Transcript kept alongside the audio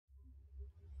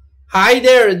Hi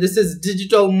there, this is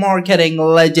digital marketing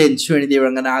legend Srinidhi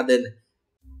Ranganathan.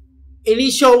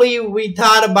 Initially, we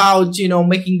thought about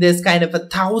making this kind of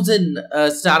 1,000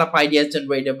 startup ideas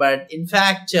generator, but in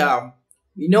fact,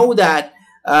 we know that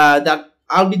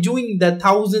I'll be doing the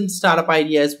 1,000 startup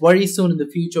ideas very soon in the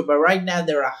future. But right now,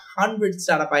 there are 100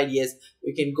 startup ideas.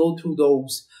 We can go through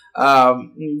those.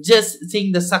 Just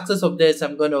seeing the success of this,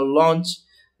 I'm going to launch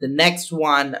the next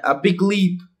one, a big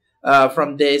leap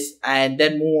from this, and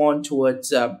then move on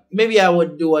towards maybe I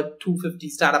would do a 250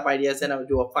 startup ideas, and I would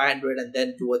do a 500, and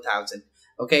then do 1,000.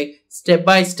 Okay, step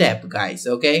by step, guys.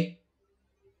 Okay,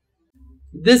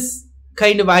 this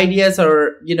kind of ideas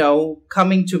are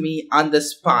coming to me on the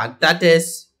spot. That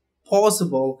is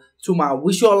possible through my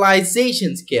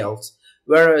visualization skills,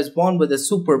 where I was born with a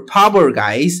superpower,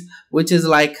 guys, which is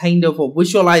like kind of a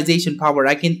visualization power.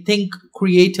 I can think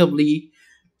creatively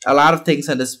a lot of things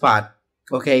on the spot.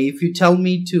 Okay, if you tell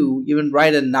me to even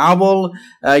write a novel,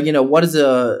 what is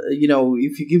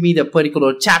if you give me the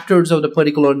particular chapters of the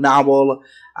particular novel,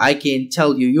 I can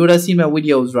tell you. You would have seen my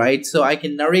videos, right? So I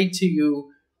can narrate to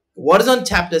you what is on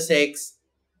chapter 6,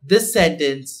 this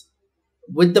sentence,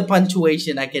 with the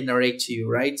punctuation I can narrate to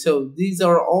you, right? So these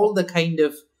are all the kind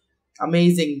of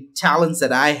amazing talents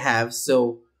that I have.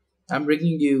 So I'm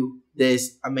bringing you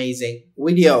this amazing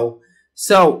video.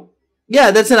 So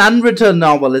yeah, that's an unwritten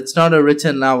novel. It's not a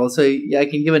written novel. So I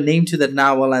can give a name to that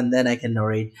novel and then I can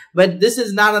narrate. But this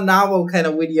is not a novel kind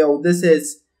of video. This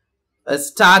is a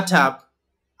startup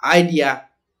idea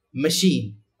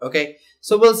machine. Okay.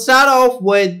 So we'll start off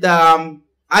with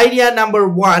idea number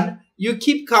 1. You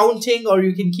keep counting or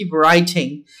you can keep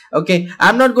writing. Okay.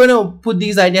 I'm not going to put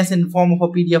these ideas in form of a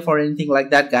PDF or anything like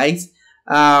that, guys.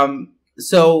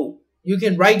 So you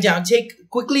can write down,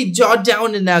 quickly jot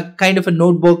down in a kind of a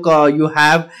notebook you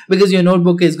have, because your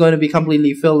notebook is going to be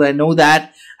completely filled. I know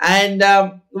that. And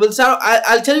we'll start.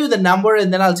 I'll tell you the number,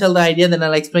 and then I'll tell the idea, then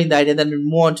I'll explain the idea, then we'll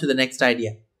move on to the next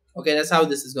idea. Okay, that's how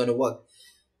this is going to work.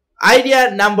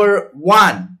 Idea number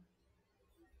 1.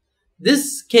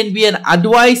 This can be an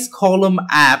advice column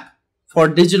app for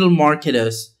digital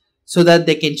marketers so that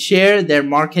they can share their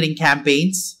marketing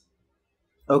campaigns,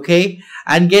 okay,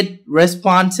 and get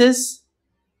responses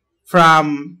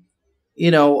from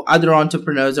other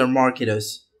entrepreneurs or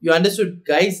marketers. You understood,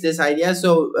 guys, this idea?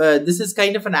 So this is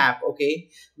kind of an app, okay,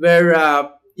 where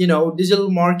digital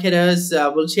marketers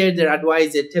will share their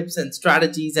advice, their tips and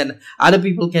strategies, and other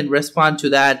people can respond to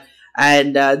that,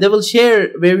 and they will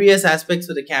share various aspects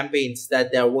of the campaigns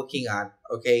that they're working on.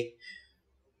 Okay,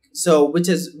 so which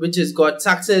has got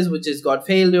success, which has got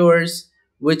failures,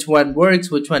 which one works,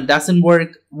 which one doesn't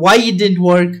work, why it didn't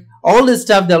work, all this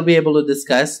stuff they'll be able to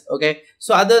discuss. Okay,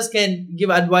 so others can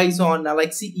give advice on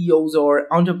like CEOs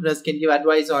or entrepreneurs can give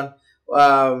advice on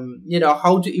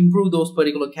how to improve those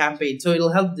particular campaigns. So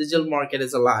it'll help digital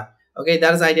marketers a lot. Okay,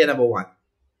 that is idea number 1.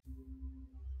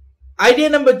 Idea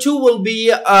number 2 will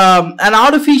be an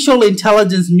artificial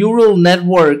intelligence neural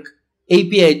network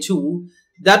API tool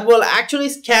that will actually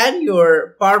scan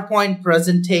your PowerPoint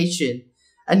presentation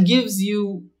and gives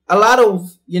you a lot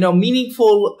of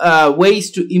meaningful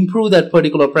ways to improve that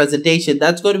particular presentation.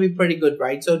 That's going to be pretty good,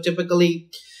 right? So typically,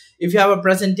 if you have a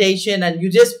presentation and you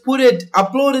just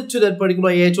upload it to that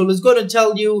particular AI tool, it's going to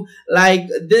tell you like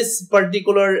this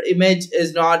particular image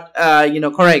is not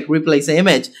correct, replace the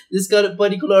image. This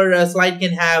particular slide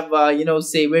can have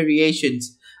say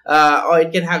variations. Or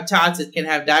it can have charts, it can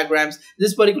have diagrams.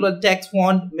 This particular text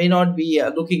font may not be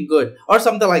looking good, or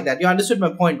something like that. You understood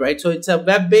my point, right? So it's a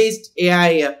web-based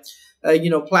AI,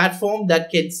 platform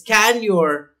that can scan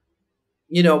your,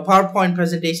 PowerPoint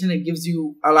presentation and gives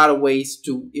you a lot of ways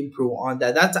to improve on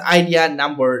that. That's idea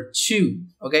number 2.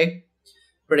 Okay,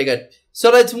 pretty good.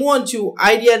 So let's move on to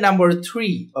idea number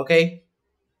 3. Okay,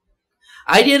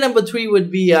 idea number 3 would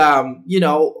be,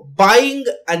 buying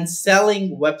and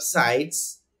selling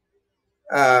websites.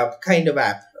 Kind of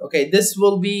app. Okay, this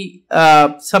will be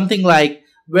something like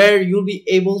where you'll be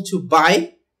able to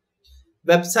buy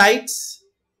websites.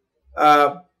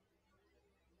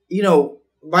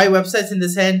 Buy websites in the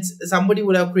sense somebody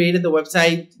would have created the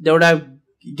website. They would have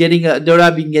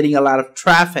been getting a lot of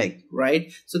traffic,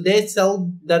 right? So they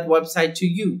sell that website to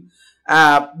you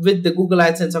with the Google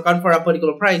AdSense account for a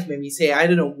particular price. Maybe say, I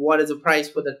don't know what is the price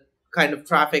for the kind of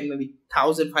traffic, maybe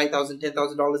 $1,000, $5,000,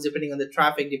 $10,000, depending on the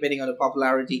traffic, depending on the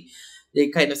popularity. They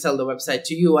kind of sell the website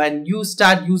to you, and you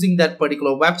start using that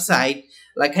particular website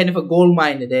like kind of a gold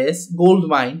mine. It is gold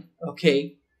mine,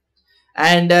 okay,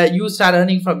 and you start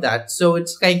earning from that. So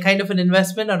it's kind of an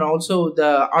investment, and also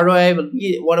the ROI will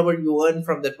be whatever you earn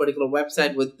from that particular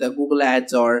website with the Google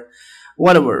Ads or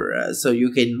whatever. So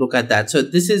you can look at that. So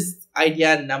this is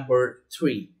idea number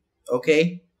 3.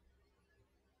 Okay.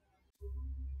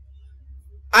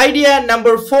 Idea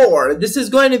number 4. This is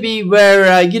going to be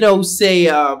where say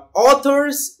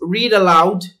authors read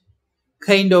aloud,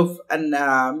 kind of an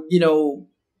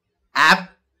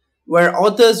app where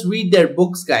authors read their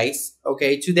books, guys,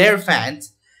 okay, to their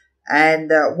fans.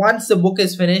 And once the book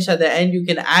is finished, at the end you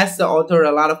can ask the author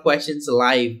a lot of questions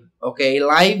live. Okay,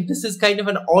 live. This is kind of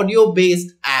an audio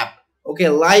based app. Okay,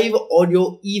 live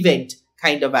audio event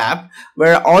kind of app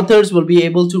where authors will be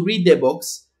able to read their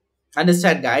books.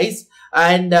 Understand, guys?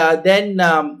 And then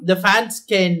the fans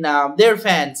can their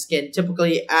fans can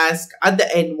typically ask at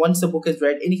the end, once the book is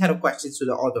read, any kind of questions to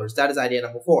the authors. That is idea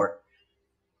number 4.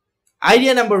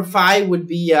 Idea number 5 would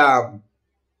be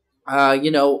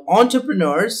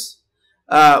entrepreneurs,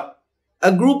 a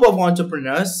group of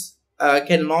entrepreneurs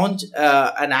can launch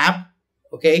an app,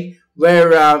 okay,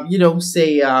 where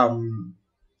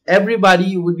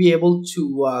everybody would be able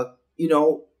to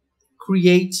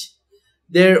create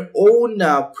their own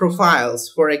profiles.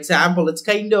 For example, it's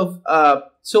kind of a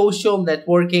social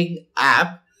networking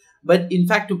app, but in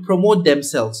fact to promote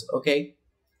themselves. Okay,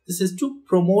 this is to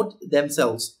promote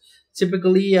themselves,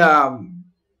 typically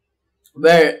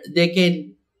where they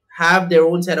can have their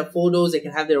own set of photos, they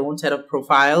can have their own set of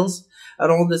profiles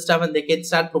and all this stuff, and they can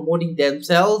start promoting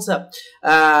themselves.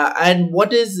 And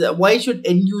why should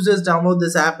end users download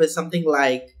this app is something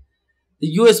like,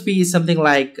 the USP is something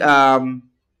like,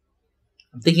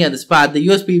 I'm thinking at the spot, the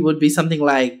USP would be something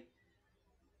like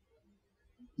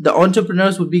the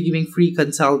entrepreneurs would be giving free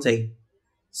consulting.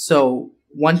 So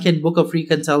one can book a free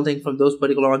consulting from those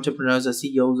particular entrepreneurs or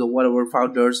CEOs or whatever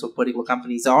founders of particular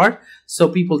companies are. So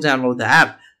people download the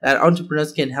app. That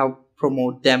entrepreneurs can help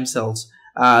promote themselves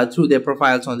through their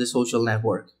profiles on the social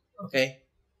network. Okay.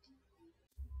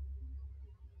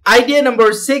 Idea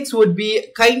number 6 would be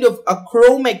kind of a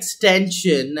Chrome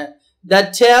extension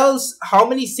that tells how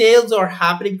many sales are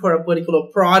happening for a particular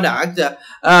product,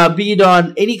 be it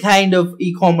on any kind of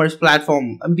e-commerce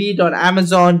platform, be it on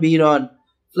Amazon, be it on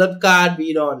Flipkart,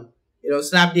 be it on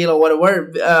Snapdeal or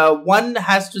whatever. One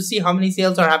has to see how many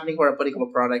sales are happening for a particular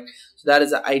product. So that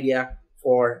is the idea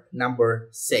for number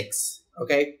 6.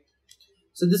 Okay.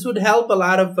 So this would help a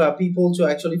lot of people to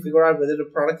actually figure out whether the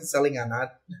product is selling or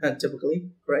not, typically,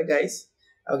 correct, guys?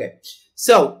 Okay.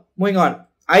 So moving on.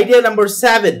 Idea number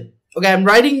 7. Okay, I'm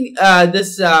writing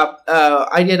this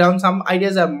idea down. Some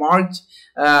ideas are marked,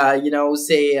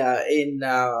 in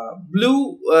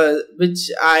blue,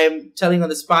 which I'm telling on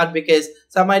the spot because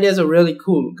some ideas are really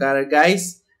cool. Got it,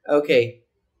 guys? Okay,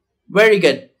 very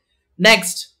good.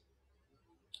 Next,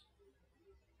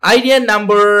 idea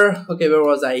number. Okay, where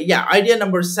was I? Yeah, idea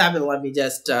number 7. Let me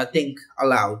just think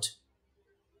aloud.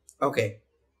 Okay.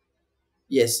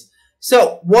 Yes.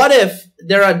 So, what if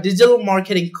there are digital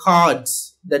marketing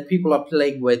cards that people are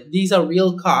playing with? These are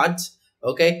real cards,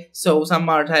 okay? So some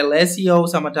are titled SEO,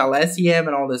 some are titled SEM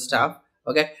and all this stuff,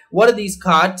 okay? What are these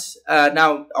cards?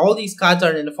 Now, all these cards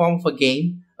are in the form of a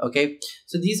game, okay?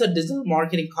 So these are digital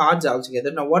marketing cards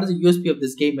altogether. Now, what is the USP of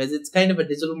this game is it's kind of a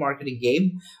digital marketing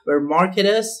game where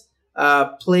marketers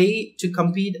play to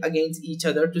compete against each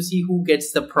other to see who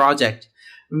gets the project.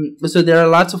 So there are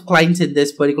lots of clients in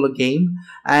this particular game,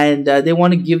 and they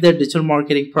want to give their digital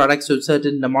marketing products to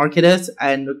certain marketers,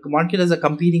 and marketers are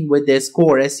competing with their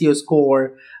score, SEO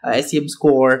score, SEM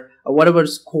score, whatever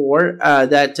score,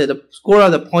 the score are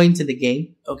the points in the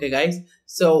game. Okay, guys.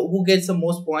 So who gets the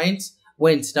most points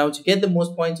wins. Now, to get the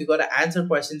most points, you got to answer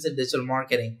questions in digital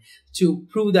marketing to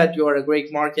prove that you are a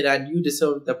great marketer and you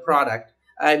deserve the product.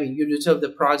 I mean, you deserve the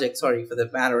project, sorry for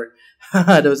that matter.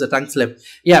 There was a tongue slip.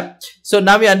 Yeah. So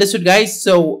now we understood, guys.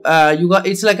 So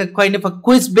it's like a kind of a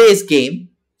quiz-based game.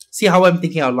 See how I'm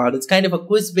thinking out loud. It's kind of a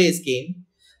quiz-based game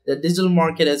that digital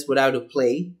marketers would have to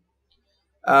play.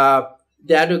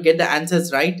 They have to get the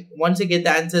answers right. Once they get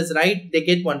the answers right, they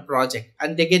get one project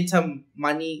and they get some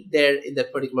money there in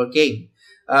that particular game.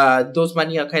 Those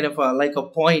money are kind of like a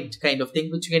point kind of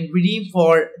thing, which you can redeem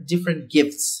for different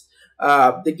gifts.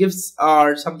 The gifts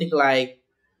are something like,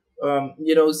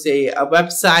 say a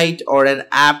website or an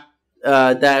app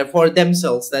that for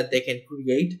themselves that they can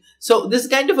create. So this is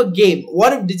kind of a game.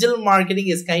 What if digital marketing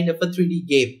is kind of a 3D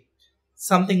game?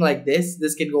 Something like this.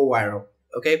 This can go viral.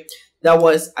 Okay, that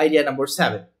was idea number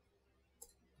 7.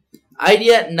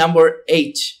 Idea number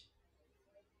 8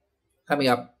 coming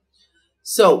up.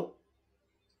 So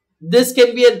this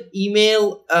can be an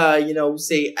email,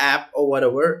 say app or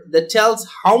whatever that tells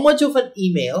how much of an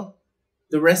email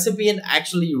the recipient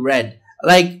actually read.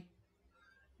 Like,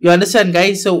 you understand,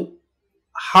 guys? So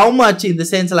how much, in the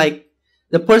sense like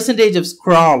the percentage of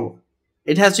scroll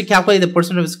It has to calculate the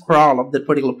percentage of scroll of that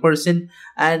particular person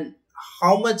and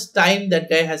how much time that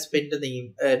guy has spent in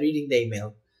the reading the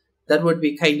email. That would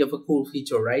be kind of a cool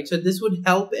feature, right? So this would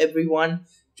help everyone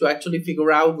to actually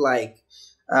figure out like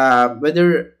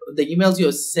whether the emails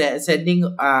you're sending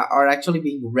are actually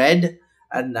being read,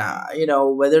 and you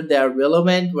know, whether they are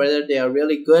relevant, whether they are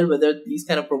really good, whether these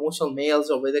kind of promotional mails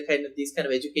or whether kind of these kind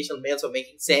of educational mails are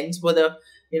making sense for the,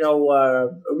 you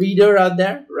know, reader out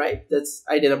there, right? That's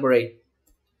idea number 8.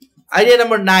 Idea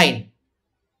number 9.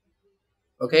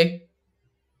 Okay.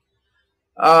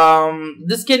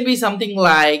 This can be something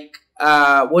like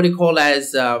what you call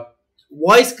as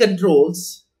voice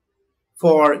controls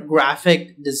for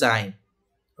graphic design.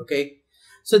 Okay,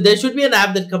 so there should be an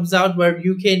app that comes out where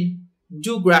you can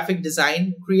do graphic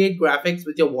design, create graphics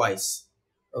with your voice.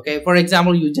 Okay, for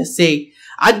example, you just say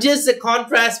adjust the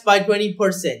contrast by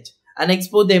 20% and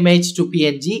export the image to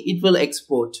PNG. It will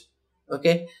export.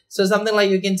 Okay, so something like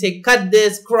you can say cut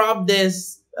this, crop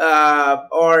this,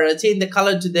 or change the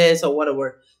color to this or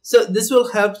whatever. So this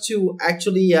will help to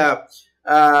actually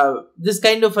this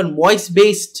kind of a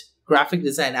voice-based graphic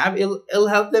design app. It'll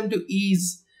help them to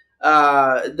ease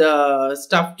the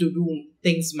stuff to do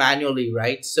things manually,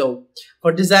 right? So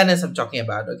for designers I'm talking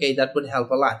about, okay, that would help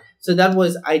a lot. So that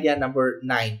was idea number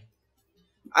 9.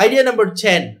 Idea number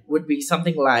 10 would be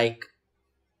something like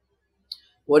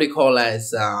what you call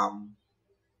as a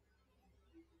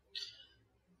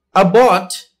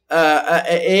bot, a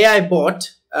AI bot,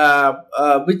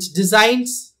 which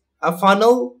designs a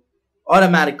funnel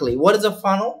automatically. What is a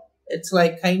funnel? It's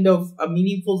like kind of a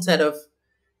meaningful set of,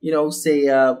 you know, say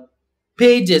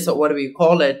pages or whatever you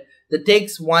call it, that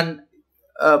takes one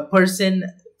person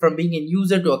from being a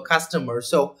user to a customer.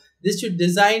 So this should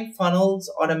design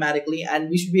funnels automatically, and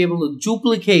we should be able to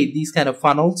duplicate these kind of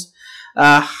funnels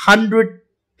 100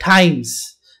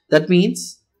 times. That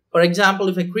means, for example,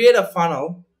 if I create a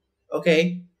funnel,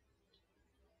 okay,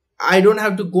 I don't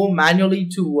have to go manually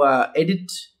to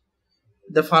edit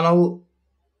the funnel,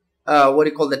 what do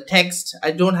you call the text.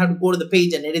 I don't have to go to the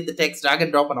page and edit the text, drag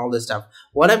and drop and all this stuff.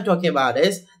 What I'm talking about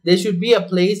is there should be a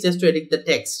place just to edit the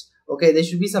text. Okay, there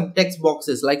should be some text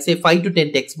boxes, like say 5 to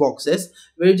 10 text boxes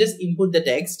where you just input the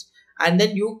text and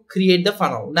then you create the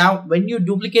funnel. Now, when you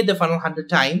duplicate the funnel 100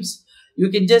 times, you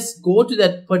can just go to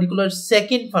that particular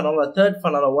second funnel or third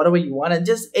funnel or whatever you want and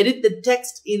just edit the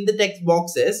text in the text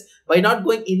boxes by not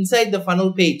going inside the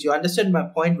funnel page. You understand my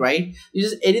point, right? You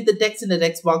just edit the text in the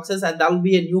text boxes and that will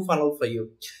be a new funnel for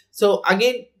you. So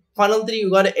again, funnel 3, you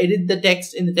got to edit the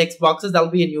text in the text boxes. That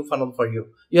will be a new funnel for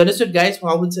you. You understood, guys,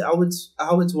 how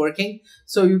it's working?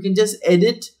 So you can just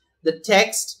edit the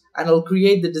text and it'll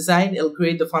create the design. It'll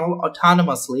create the funnel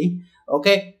autonomously.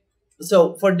 Okay.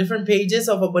 So for different pages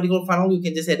of a particular funnel, you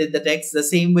can just edit the text the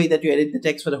same way that you edit the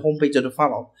text for the home page of the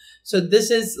funnel. So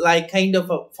this is like kind of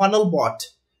a funnel bot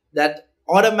that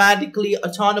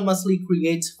autonomously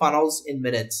creates funnels in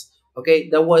minutes. Okay,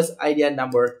 that was idea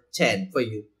number 10 for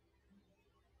you.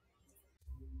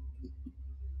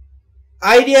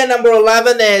 Idea number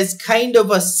 11 is kind of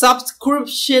a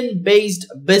subscription-based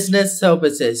business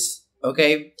services.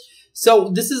 Okay,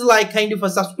 so this is like kind of a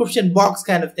subscription box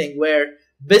kind of thing where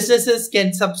businesses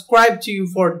can subscribe to you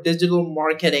for digital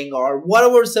marketing or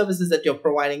whatever services that you're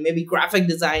providing, maybe graphic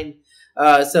design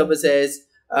services.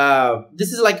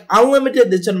 This is like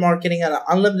unlimited digital marketing and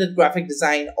unlimited graphic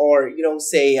design, or you know,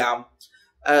 say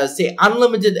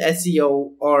unlimited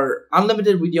SEO or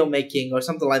unlimited video making or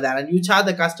something like that, and you charge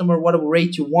the customer whatever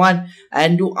rate you want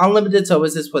and do unlimited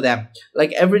services for them.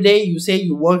 Like every day you say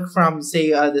you work from say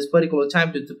this particular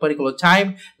time to this particular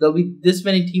time, there'll be this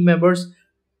many team members.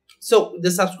 So the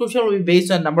subscription will be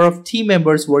based on number of team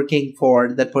members working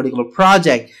for that particular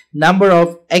project, number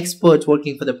of experts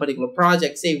working for the particular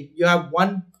project. Say you have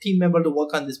one team member to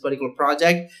work on this particular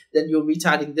project, then you'll be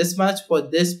charging this much for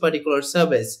this particular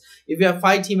service. If you have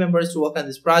 5 team members to work on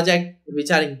this project, you'll be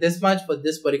charging this much for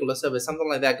this particular service, something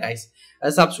like that, guys.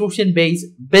 A subscription-based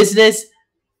business,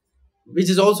 which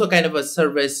is also kind of a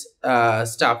service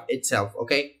stuff itself.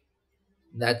 Okay,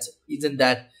 isn't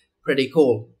that pretty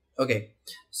cool? Okay,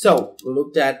 so we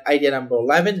looked at idea number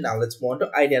 11. Now let's move on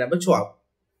to idea number 12.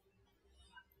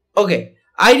 Okay,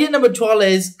 idea number 12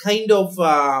 is kind of,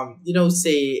 you know,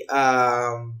 say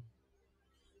a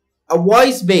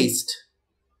voice-based,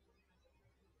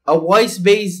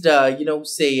 you know,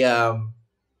 say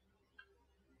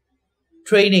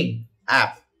training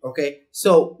app. Okay,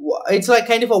 so it's like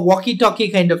kind of a walkie-talkie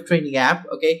kind of training app.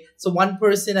 Okay, so one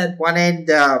person at one end,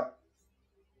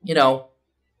 you know,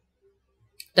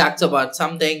 talks about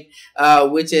something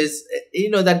which is,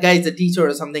 that guy is a teacher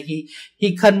or something.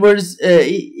 He converse,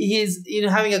 he's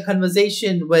having a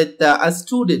conversation with a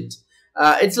student.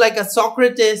 It's like a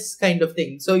Socrates kind of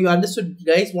thing. So you understood,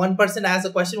 guys. One person asks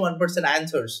a question, one person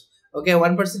answers. Okay,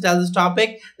 one person tells this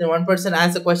topic, then one person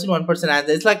asks a question, one person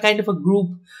answers. It's like kind of a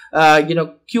group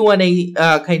Q&A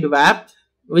kind of app,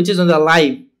 which is on the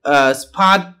live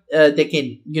spot. They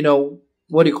can,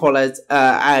 what do you call it,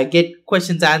 get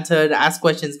questions answered, ask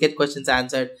questions, get questions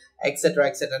answered, etc.,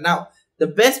 etc. Now, the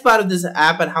best part of this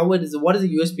app and how it is, what is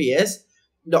the USP is,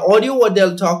 the audio what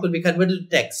they'll talk will be converted to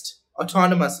text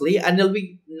autonomously, and it'll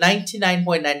be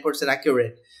 99.9%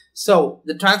 accurate. So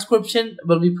the transcription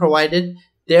will be provided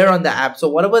there on the app. So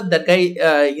whatever that guy,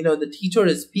 the teacher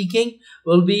is speaking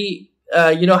will be,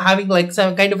 having like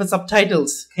some kind of a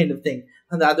subtitles kind of thing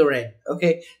on the other end.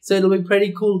 Okay, so it'll be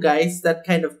pretty cool, guys, that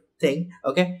kind of thing.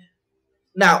 Okay,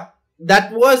 now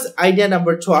that was idea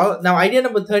number 12. Now idea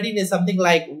number 13 is something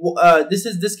like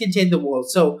this can change the world.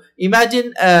 So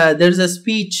imagine there's a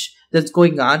speech that's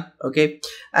going on, okay,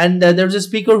 and there's a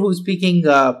speaker who's speaking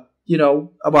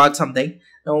about something.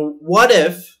 Now what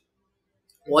if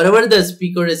whatever the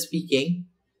speaker is speaking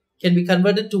can be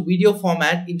converted to video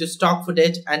format into stock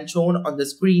footage and shown on the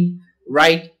screen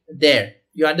right there?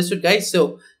 You understood, guys?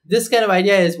 So this kind of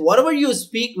idea is whatever you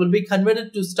speak will be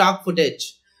converted to stock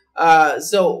footage.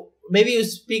 So maybe you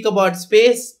speak about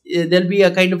space, there'll be a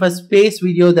kind of a space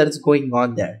video that is going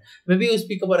on there. Maybe you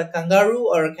speak about a kangaroo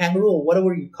or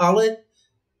whatever you call it,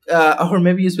 or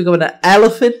maybe you speak about an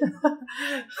elephant.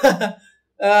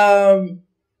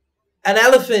 An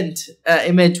elephant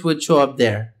image would show up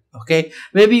there. Okay,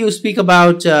 maybe you speak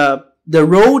about the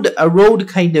road, a road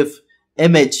kind of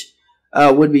image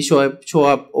would be show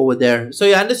up over there. So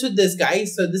you understood this,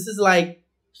 guys? So this is like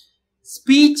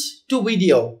speech to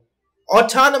video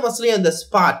autonomously on the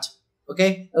spot.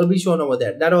 Okay, it'll be shown over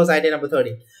there. That was idea number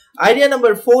 13. Idea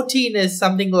number 14 is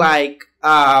something like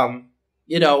something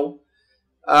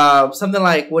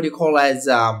like what you call as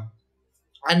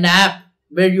an app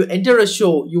where you enter a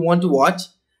show you want to watch,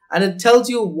 and it tells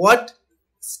you what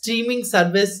streaming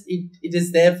service it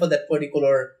is there for that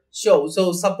particular show.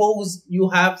 So suppose you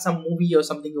have some movie or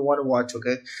something you want to watch,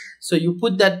 okay, so you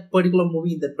put that particular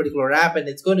movie in that particular app, and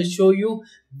it's going to show you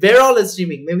where all is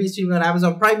streaming. Maybe it's streaming on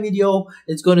Amazon Prime Video,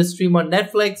 it's going to stream on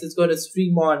Netflix, it's going to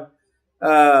stream on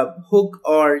Hook,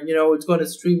 or it's going to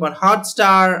stream on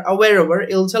Hotstar or wherever.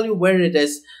 It'll tell you where it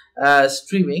is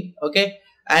streaming, okay.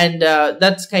 And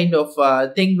that's kind of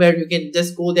thing where you can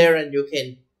just go there and you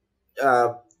can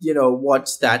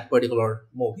watch that particular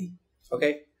movie,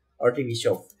 okay, or TV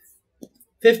show.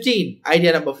 15,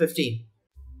 idea number 15.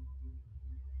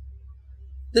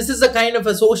 This is a kind of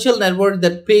a social network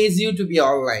that pays you to be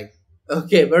online.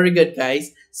 Okay, very good,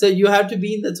 guys. So you have to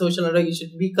be in the social network. You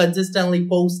should be consistently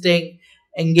posting,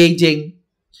 engaging,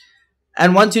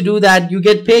 and once you do that, you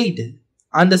get paid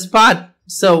on the spot.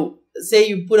 So say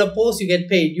you put a post, you get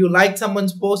paid. You like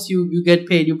someone's post, you get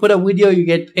paid. You put a video, you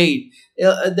get paid.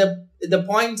 The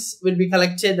points will be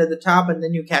collected at the top, and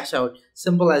then you cash out.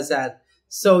 Simple as that.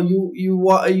 So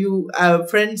you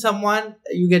friend someone,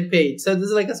 you get paid. So this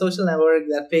is like a social network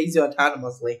that pays you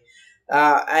autonomously.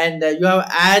 And you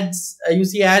have ads, you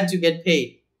see ads, you get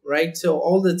paid, right? So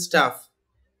all that stuff,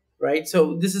 right?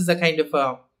 So this is the kind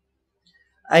of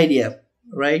idea,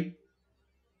 right?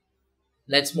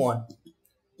 Let's move on.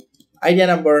 Idea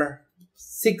number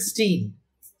 16.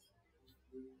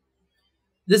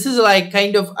 This is like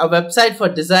kind of a website for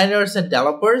designers and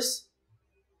developers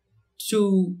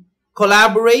to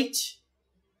collaborate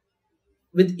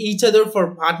with each other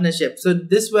for partnership. So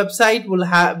this website will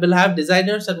have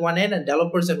designers at one end and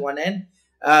developers at one end.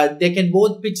 They can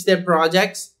both pitch their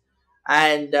projects,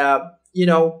 and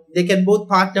they can both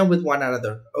partner with one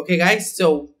another. Okay, guys.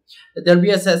 So there'll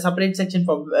be a separate section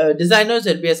for designers.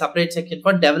 There'll be a separate section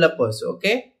for developers.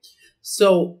 Okay,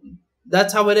 so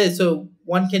that's how it is. So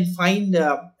one can find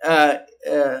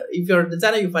if you're a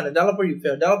designer, you find a developer. If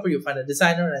you're a developer, you find a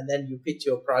designer, and then you pitch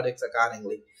your products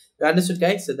accordingly. You understood,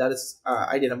 guys? So that is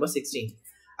idea number 16.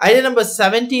 Idea number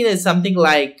 17 is something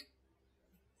like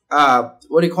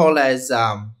what do you call as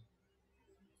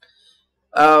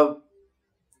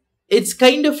it's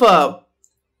kind of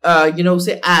a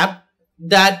say app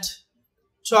that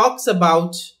talks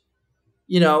about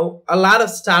a lot of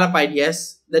startup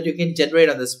ideas that you can generate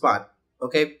on the spot.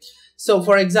 Okay, so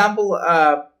for example,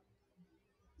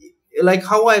 like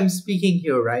how I'm speaking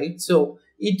here, right? So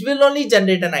it will only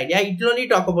generate an idea. It will only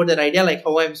talk about that idea like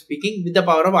how I'm speaking with the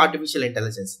power of artificial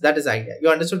intelligence. That is idea. You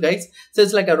understood, guys? So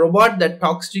it's like a robot that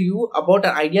talks to you about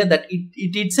an idea that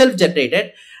it itself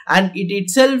generated, and it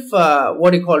itself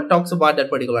talks about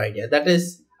that particular idea. That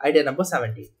is idea number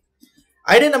 17.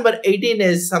 Idea number 18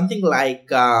 is something like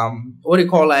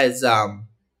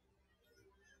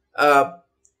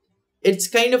it's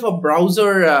kind of a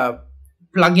browser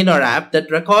plugin or app that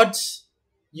records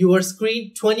your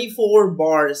screen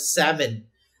 24/7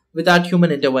 without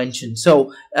human intervention.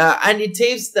 So and it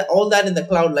saves all that in the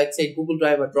cloud, like say Google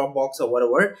Drive or Dropbox or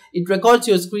whatever. It records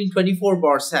your screen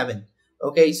 24/7.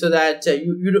 Okay, so that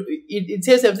it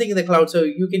saves everything in the cloud, so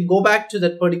you can go back to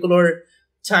that particular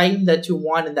time that you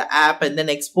want in the app and then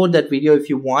export that video if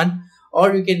you want.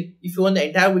 Or you can, if you want the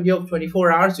entire video of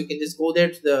 24 hours, you can just go there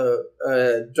to the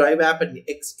Drive app and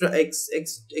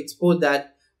export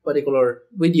that particular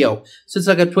video. So it's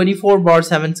like a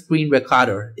 24/7 screen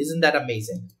recorder. Isn't that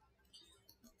amazing?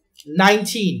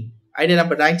 19. Idea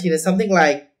number 19 is something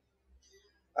like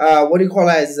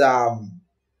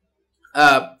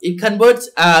it converts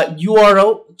a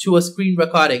URL to a screen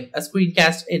recording, a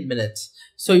screencast in minutes.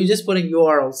 So you just put in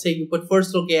URL, say you put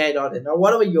firstlookAI.in or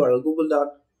whatever URL,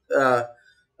 google.com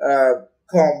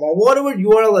or whatever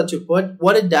URL that you put.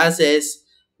 What it does is,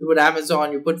 you put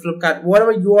Amazon, you put Flipkart,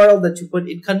 whatever URL that you put,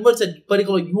 it converts a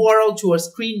particular URL to a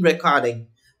screen recording,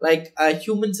 like a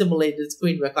human simulated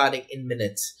screen recording in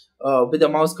minutes, with the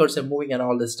mouse cursor moving and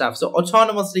all this stuff. So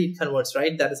autonomously it converts,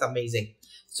 right? That is amazing.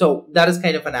 So that is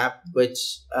kind of an app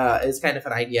which is kind of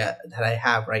an idea that I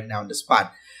have right now on the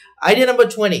spot. Idea number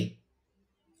 20.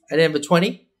 Idea number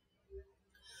 20.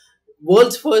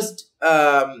 World's first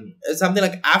something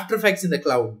like After Effects in the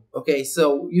cloud. Okay,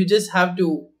 so you just have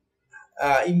to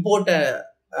import a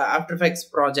After Effects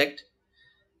project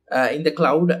in the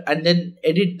cloud and then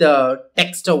edit the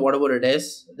text or whatever it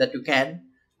is that you can,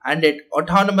 and it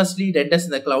autonomously renders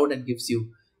in the cloud and gives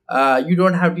you. You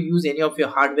don't have to use any of your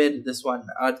hardware. This one,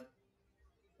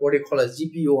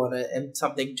 GPU or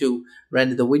something to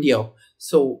render the video.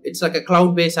 So it's like a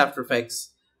cloud-based After Effects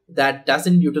that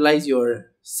doesn't utilize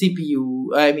your CPU.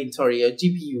 Your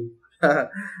GPU,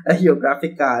 your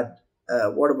graphic card,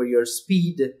 whatever your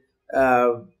speed,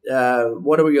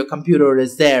 whatever your computer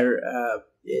is there,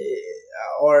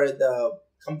 or the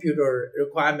computer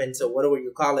requirements or whatever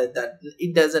you call it. That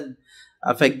it doesn't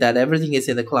affect that. Everything is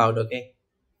in the cloud. Okay.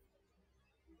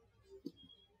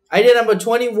 Idea number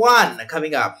 21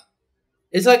 coming up.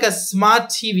 It's like a smart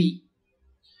TV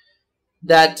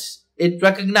that it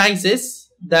recognizes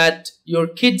that your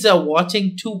kids are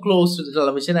watching too close to the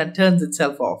television and turns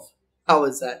itself off. How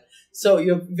is that? So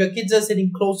if your kids are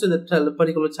sitting close to the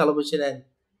particular television and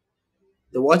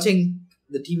they're watching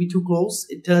the TV too close,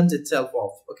 it turns itself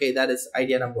off. Okay, that is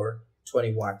idea number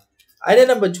 21. Idea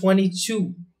number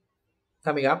 22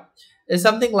 coming up is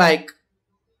something like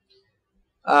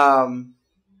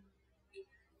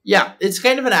it's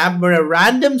kind of an app where a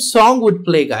random song would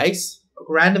play, guys. A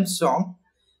random song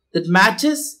that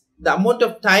matches the amount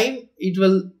of time it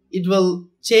will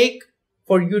take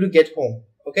for you to get home.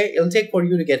 Okay, it'll take for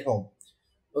you to get home.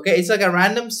 Okay, it's like a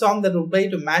random song that will play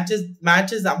to matches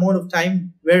the amount of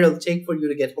time where it'll take for you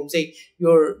to get home. Say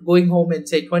you're going home in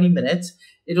say 20 minutes,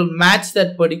 it will match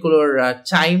that particular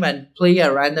time and play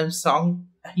a random song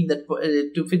in that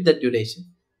to fit that duration.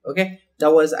 Okay,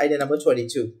 that was idea number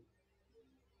 22.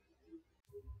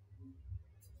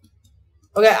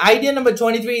 Okay, idea number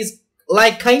 23 is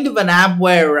like kind of an app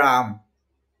where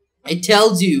it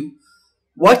tells you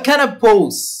what kind of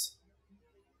posts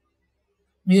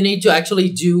you need to actually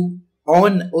do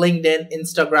on LinkedIn,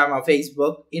 Instagram, or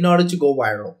Facebook in order to go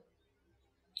viral.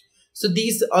 So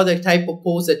these are the type of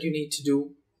posts that you need to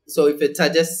do. So if it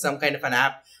suggests some kind of an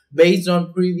app based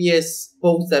on previous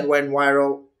posts that went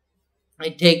viral,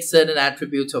 it takes certain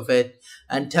attributes of it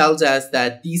and tells us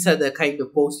that these are the kind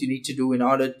of posts you need to do in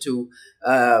order to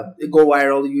go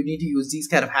viral. You need to use these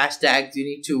kind of hashtags. You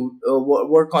need to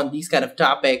work on these kind of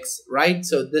topics, right?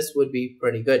 So this would be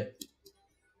pretty good.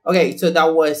 Okay, so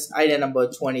that was idea number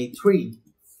 23.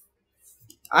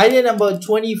 Idea number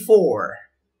 24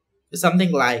 is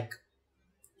something like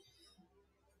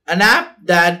an app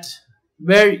that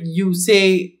where you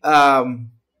say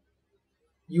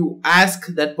you ask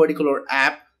that particular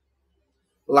app,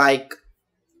 like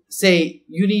say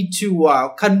you need to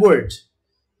convert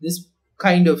this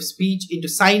kind of speech into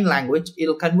sign language.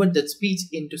 It'll convert that speech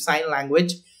into sign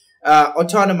language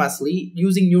autonomously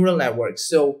using neural networks.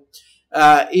 So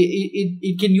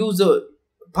it can use the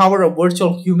power of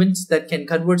virtual humans that can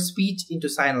convert speech into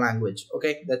sign language.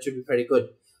 Okay, that should be pretty good.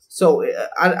 So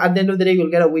at the end of the day,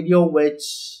 you'll get a video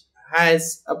which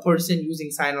has a person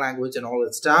using sign language and all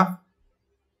that stuff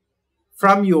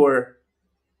from your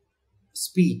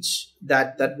speech,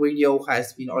 that video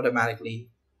has been automatically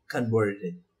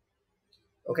converted.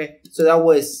 Okay, so that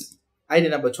was idea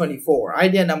number 24.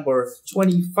 Idea number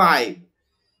 25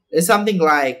 is something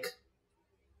like,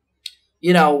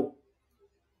 you know,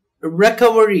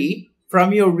 recovery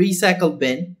from your recycle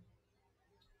bin,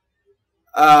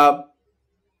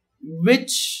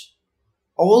 which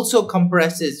also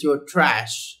compresses your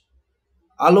trash,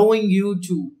 allowing you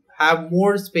to have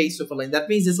more space to fill in. That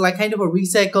means it's like kind of a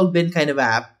recycle bin kind of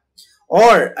app,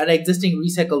 or an existing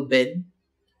recycle bin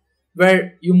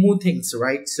where you move things,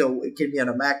 right? So it can be on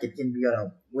a Mac, it can be on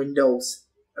a Windows,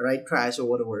 right? Trash or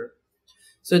whatever.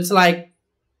 So it's like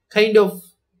kind of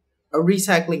a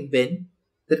recycling bin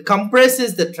that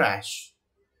compresses the trash.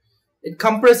 It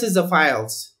compresses the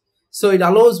files. So it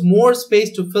allows more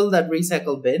space to fill that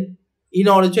recycle bin in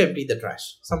order to empty the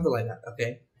trash. Something like that,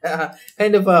 okay?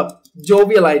 Kind of a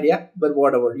jovial idea, but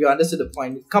whatever. You understood the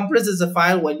point. It compresses the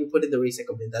file when you put in the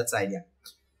recycle bin. That's the idea.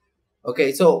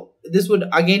 Okay, so this would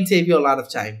again save you a lot of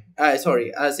time.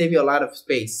 Save you a lot of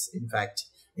space, in fact.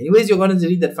 Anyways, you're going to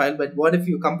delete that file, but what if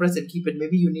you compress and keep it?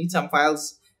 Maybe you need some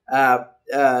files,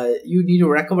 you need to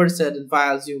recover certain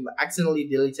files, you accidentally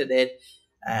deleted it,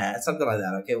 something like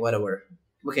that, okay, whatever.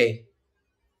 Okay,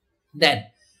 then,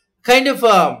 kind of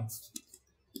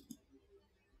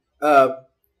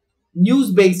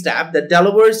news-based app that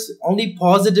delivers only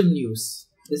positive news.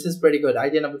 This is pretty good.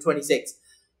 Idea number 26.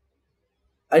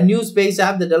 A news-based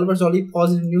app that delivers only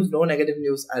positive news, no negative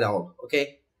news at all,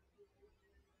 okay?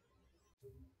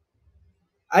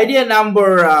 Idea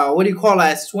number, what do you call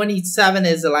as 27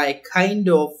 is like kind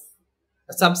of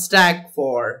a Substack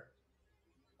for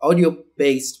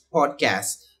audio-based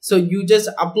podcasts. So you just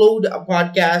upload a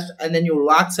podcast and then you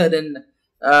lock certain,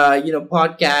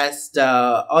 podcast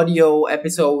audio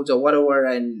episodes or whatever,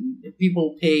 and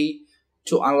people pay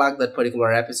to unlock that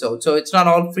particular episode. So it's not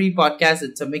all free podcasts.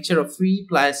 It's a mixture of free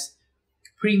plus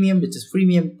premium, which is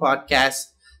freemium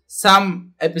podcasts.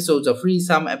 Some episodes are free,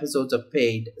 some episodes are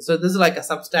paid. So this is like a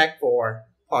Substack for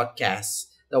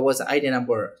podcasts. That was idea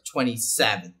number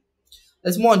 27.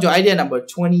 Let's move on to idea number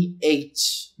 28.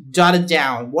 Jot it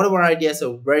down. Whatever ideas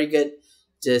are very good,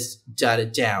 just jot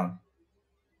it down.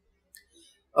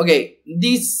 Okay,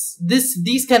 these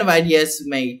kind of ideas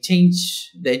may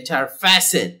change the entire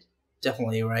facet.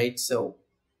 Definitely, right? So,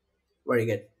 very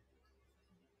good.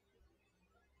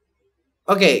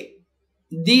 Okay,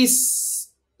 this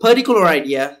particular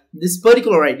idea is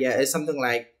something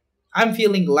like, I'm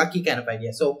feeling lucky kind of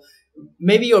idea. So,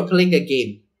 maybe you're playing a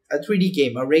game, a 3D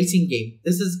game, a racing game.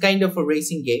 This is kind of a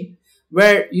racing game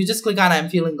where you just click on I'm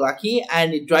feeling lucky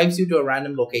and it drives you to a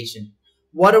random location.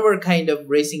 Whatever kind of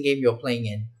racing game you're playing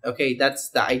in. Okay, that's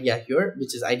the idea here,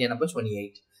 which is idea number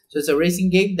 28. So it's a racing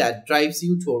game that drives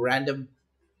you to a random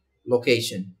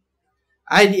location.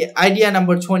 Idea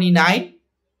number 29.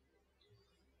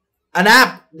 An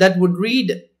app that would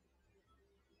read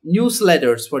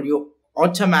newsletters for you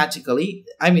automatically.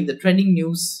 I mean the trending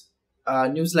news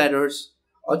newsletters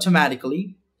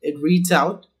automatically. It reads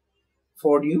out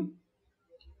for you.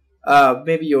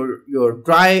 Maybe you're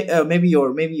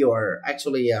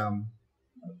actually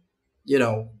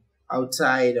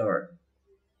outside, or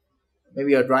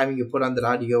maybe you're driving, you put on the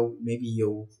radio, maybe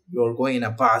you're going in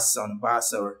a bus,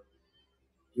 or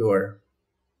you're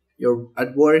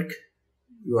at work,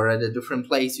 you're at a different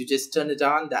place, you just turn it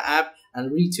on, the app,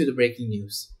 and read you the breaking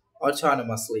news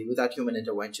autonomously without human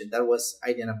intervention. That was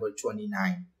idea number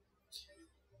 29.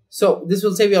 So this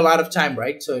will save you a lot of time,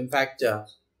 right? So in fact,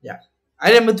 yeah.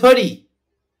 Idea number 30.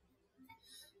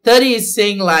 30 is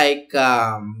saying like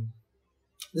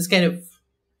this kind of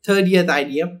 30th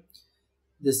idea.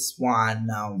 This one,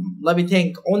 let me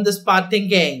think, on the spot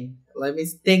thinking. Let me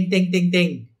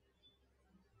think.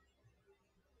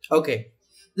 Okay.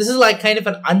 This is like kind of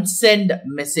an unsend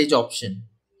message option.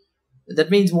 That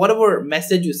means whatever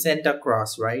message you sent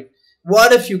across, right?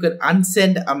 What if you could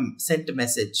unsend sent a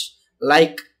message?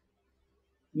 Like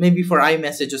maybe for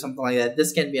iMessage or something like that.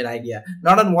 This can be an idea.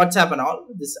 Not on WhatsApp and all.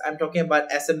 This I'm talking about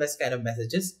SMS kind of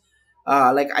messages.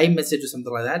 Like iMessage or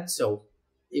something like that. So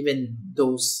even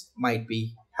those might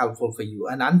be helpful for you.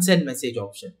 An unsend message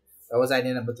option. That was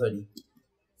idea number 30.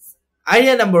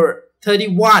 Idea number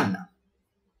 31.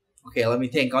 Okay, let me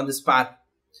think on the spot.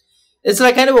 It's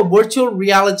like kind of a virtual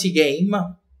reality game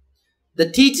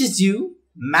that teaches you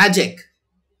magic.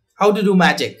 How to do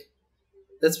magic.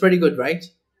 That's pretty good, right?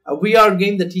 A VR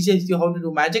game that teaches you how to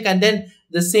do magic, and then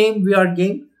the same VR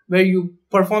game where you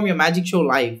perform your magic show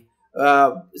live.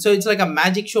 So it's like a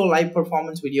magic show live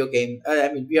performance video game.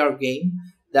 VR game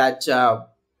that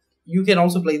you can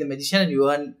also play the magician and you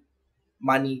earn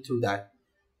money through that.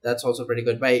 That's also pretty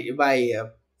good by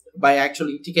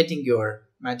actually ticketing your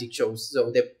magic shows.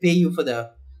 So they pay you for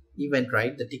the event,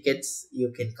 right? The tickets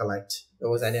you can collect. That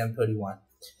was idea number 31.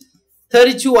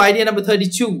 32, idea number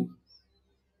 32.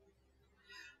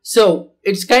 So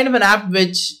it's kind of an app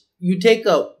which you take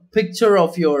a picture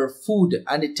of your food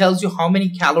and it tells you how many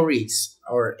calories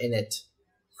are in it.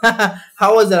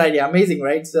 How was that idea? Amazing,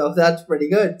 right? So that's pretty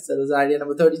good. So that's idea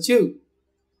number 32.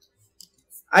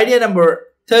 Idea number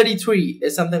 33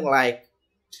 is something like,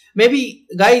 maybe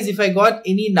guys, if I got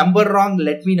any number wrong,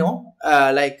 let me know.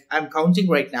 Like I'm counting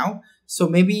right now, so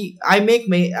maybe I may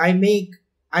make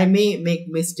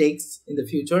mistakes in the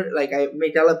future. Like I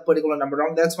may tell a particular number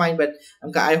wrong. That's fine, but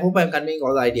I hope I'm conveying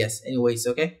all the ideas. Anyways,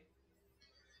 okay.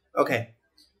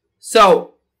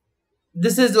 So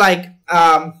this is like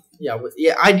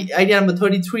idea number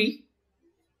 33.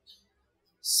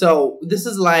 So this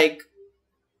is like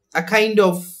a kind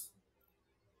of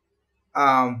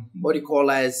what do you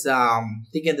call as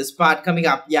thinking the spot coming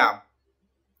up. Yeah,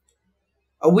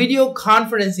 a video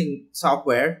conferencing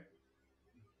software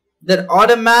that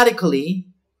automatically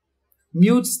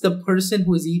mutes the person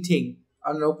who is eating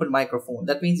on an open microphone.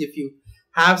 That means if you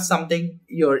have something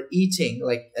you're eating,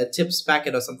 like a chips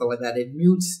packet or something like that, it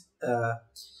mutes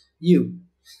you.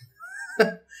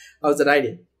 How's that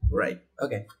idea? Right.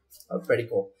 Okay. That's pretty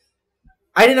cool.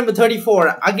 Idea number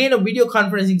 34. Again, a video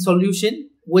conferencing solution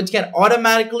which can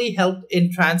automatically help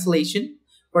in translation.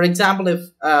 For example,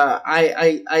 if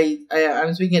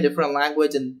I'm speaking a different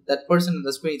language and that person on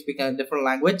the screen is speaking a different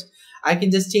language, I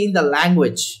can just change the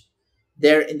language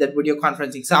there in that video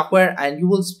conferencing software, and you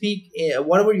will speak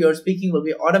whatever you're speaking will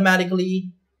be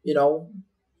automatically,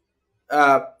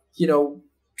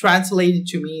 translated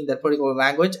to me in that particular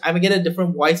language. I may get a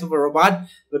different voice of a robot,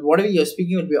 but whatever you're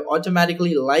speaking will be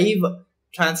automatically live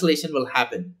translation will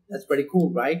happen. That's pretty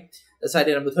cool, right? That's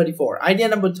idea number 34. Idea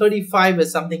number 35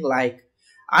 is something like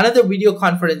another video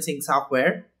conferencing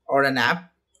software or an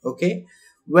app, okay,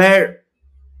 where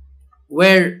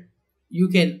you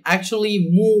can actually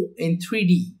move in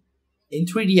 3D. In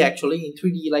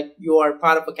 3D, like you are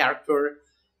part of a character,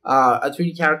 a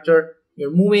 3D character, you're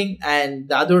moving and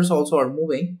the others also are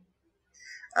moving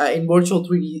in virtual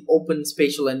 3D open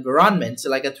spatial environments,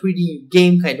 like a 3D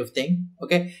game kind of thing,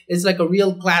 okay? It's like a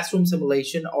real classroom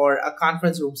simulation or a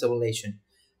conference room simulation.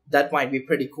 That might be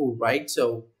pretty cool, right?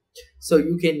 So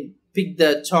you can pick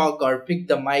the chalk or pick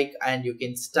the mic and you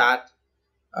can start,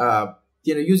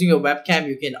 using your webcam,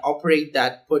 you can operate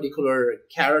that particular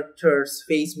character's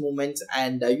face movements,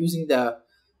 and using the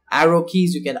arrow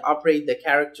keys, you can operate the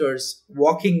character's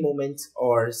walking movements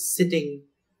or sitting.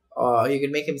 You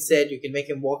can make him sit, you can make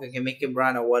him walk, you can make him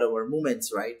run or whatever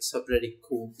movements, right? So pretty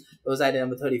cool. That was idea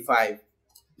number 35.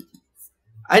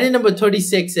 Idea number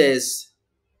 36 is,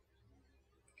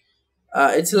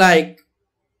 it's like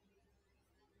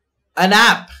an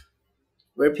app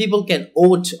where people can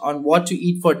vote on what to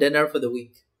eat for dinner for the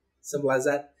week. Simple as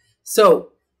that.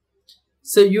 So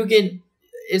you can,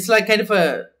 it's like kind of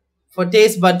a for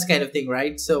taste buds kind of thing,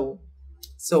 right? So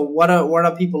what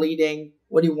are people eating?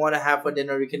 What do you want to have for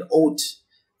dinner? You can vote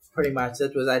pretty much.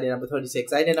 That was idea number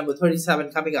 36. Idea number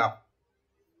 37 coming up.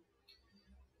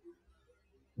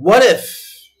 What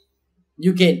if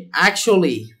you can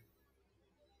actually,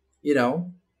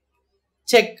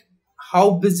 check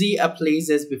how busy a place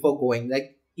is before going,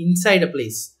 like inside a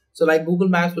place. So like Google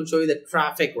Maps will show you the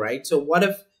traffic, right? So what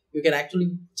if you can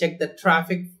actually check the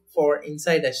traffic for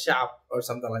inside a shop or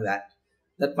something like that?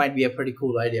 That might be a pretty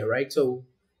cool idea, right? So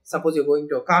suppose you're going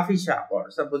to a coffee shop,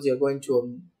 or suppose you're going to a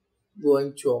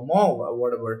mall or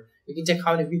whatever, you can check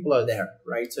how many people are there,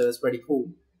 right? So that's pretty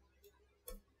cool.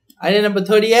 Idea number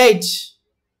 38.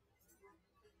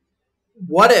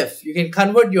 What if you can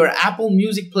convert your Apple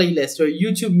Music playlist to a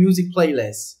YouTube Music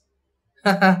playlist?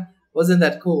 Wasn't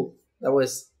that cool? That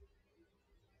was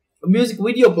a music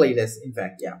video playlist, in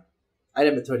fact, yeah.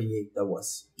 Item number 38, that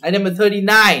was. Item number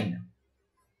 39.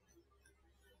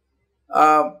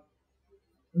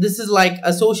 This is like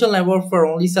a social network for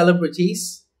only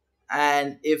celebrities.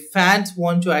 And if fans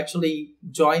want to actually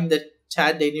join the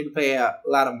chat, they need to pay a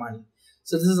lot of money.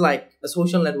 So this is like a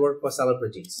social network for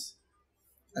celebrities.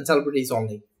 And celebrities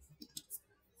only.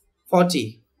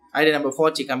 40. Idea number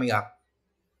 40 coming up.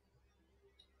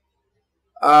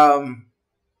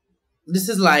 This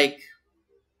is like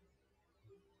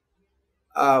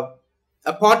a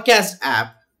podcast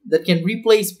app that can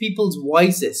replace people's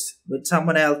voices with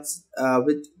someone else,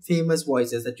 with famous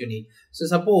voices that you need. So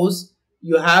suppose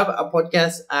you have a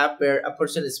podcast app where a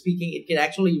person is speaking, it can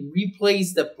actually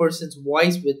replace the person's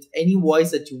voice with any voice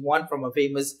that you want from a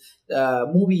famous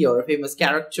movie or a famous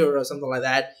character or something like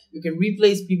that. You can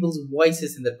replace people's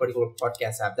voices in that particular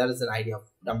podcast app. That is an idea of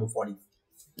number 40.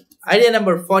 Idea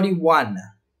number 41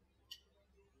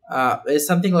 is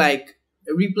something like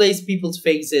replace people's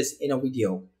faces in a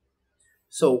video.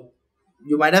 So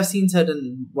you might have seen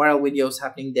certain viral videos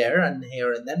happening there and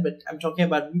here and then, but I'm talking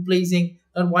about replacing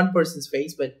not one person's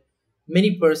face, but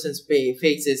many persons'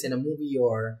 faces in a movie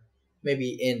or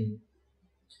maybe in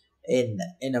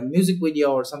a music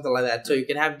video or something like that. So you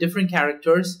can have different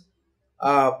characters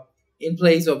in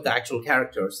place of the actual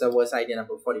characters. That was idea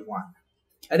number 41.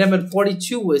 Idea number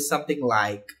 42 is something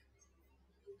like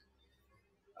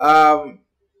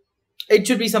it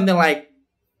should be something like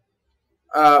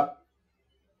a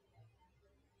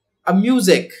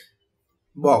music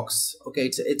box.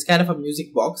 Okay, it's kind of a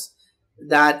music box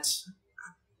that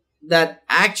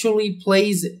actually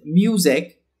plays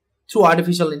music through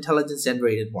artificial intelligence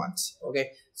generated ones.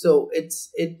 Okay, so it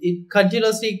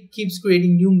continuously keeps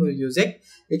creating new music.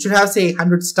 It should have, say,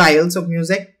 100 styles of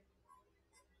music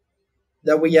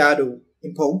that we are to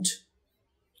import.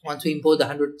 Once we import the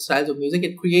 100 styles of music,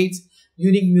 it creates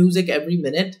unique music every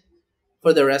minute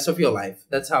for the rest of your life.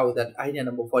 That's how that idea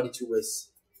number 42 is.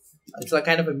 It's like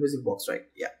kind of a music box, right?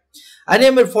 Yeah. Idea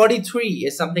number 43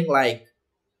 is something like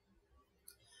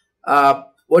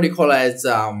what do you call as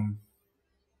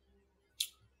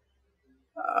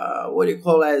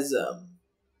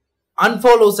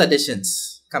unfollow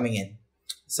suggestions coming in.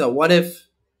 So what if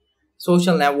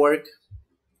social network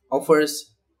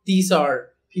offers these are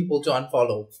people to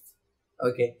unfollow,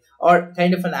 okay, or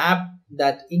kind of an app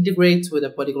that integrates with a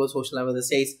particular social network that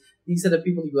says these are the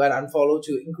people you gotta unfollow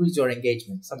to increase your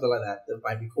engagement, something like that. That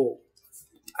might be cool.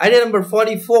 Idea number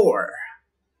 44.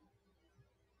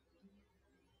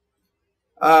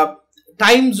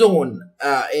 Time zone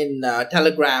in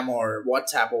Telegram or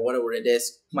WhatsApp or whatever it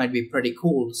is might be pretty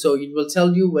cool. So it will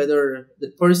tell you whether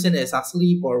the person is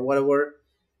asleep or whatever,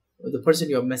 or the person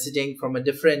you're messaging from a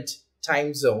different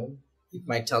time zone. It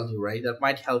might tell you, right? That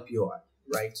might help you out,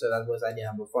 right? So that was idea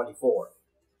number 44.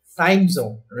 Time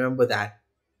zone, remember that.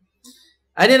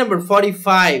 Idea number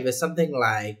 45 is something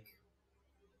like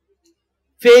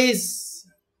face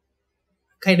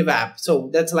kind of app. So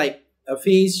that's like a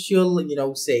facial,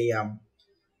 say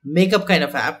makeup kind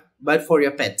of app, but for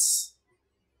your pets.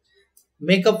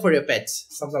 Makeup for your pets,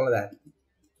 something like that.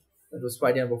 That was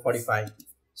idea number 45.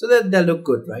 So that look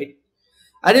good, right?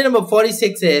 Idea number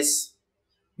 46 is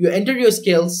you enter your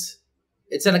skills.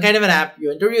 It's a kind of an app.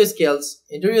 You enter your skills,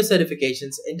 enter your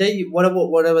certifications, enter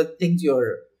whatever things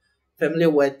you're familiar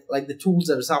with, like the tools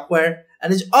or the software,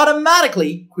 and it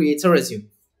automatically creates a resume.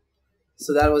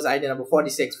 So that was idea number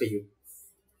 46 for you.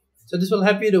 So this will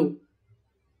help you to,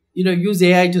 use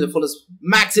AI to the fullest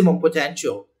maximum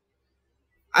potential.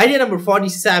 Idea number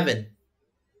 47.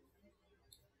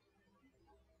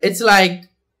 It's like,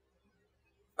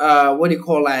 what do you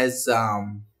call as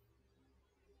a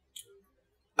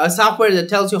software that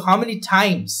tells you how many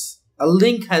times a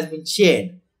link has been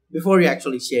shared before you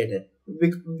actually shared it.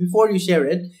 Before you share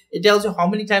it, it tells you how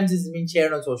many times it's been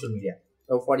shared on social media.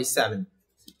 So 47.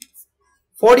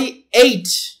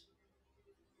 48.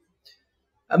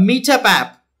 A meetup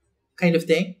app kind of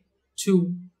thing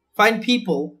to find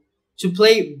people to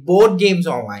play board games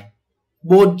online.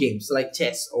 Board games like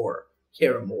chess or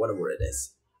carom or whatever it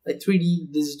is. Like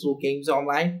 3D digital games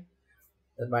online.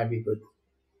 That might be good.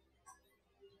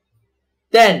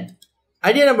 Then,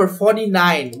 idea number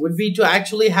 49 would be to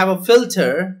actually have a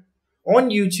filter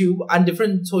on YouTube and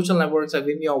different social networks like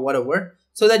Vimeo or whatever,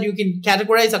 so that you can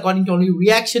categorize according to only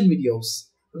reaction videos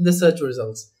from the search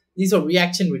results. These are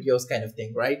reaction videos kind of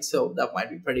thing, right? So that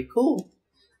might be pretty cool.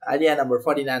 Idea number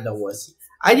 49 that was.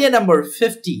 Idea number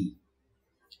 50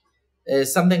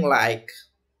 is something like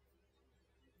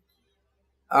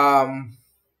okay,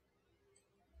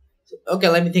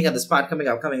 let me think of the spot coming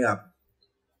up.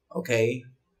 Okay.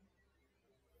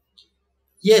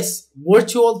 Yes,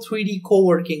 virtual 3D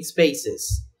co-working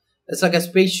spaces. It's like a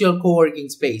spatial co-working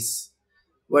space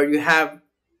where you have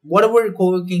whatever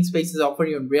co-working spaces offer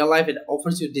you in real life, it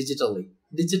offers you digitally.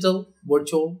 Digital,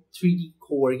 virtual, 3D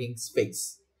co-working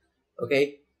space.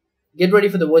 Okay? Get ready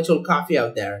for the virtual coffee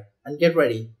out there and get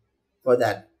ready for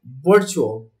that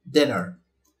virtual dinner.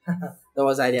 That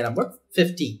was idea number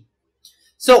 50.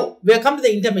 So, we have come to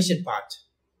the intermission part.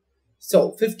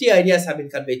 So, 50 ideas have been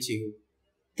conveyed to you.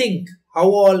 Think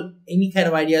how any kind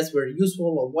of ideas were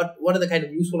useful, or what are the kind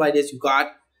of useful ideas you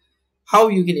got, how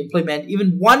you can implement.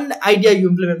 Even one idea you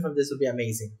implement from this will be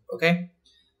amazing. Okay,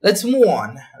 let's move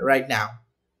on right now.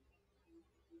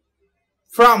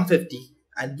 from 50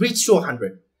 and reach to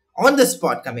 100 on the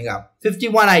spot coming up.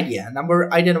 51 idea number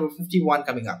 51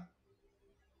 coming up.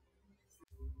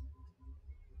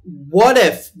 What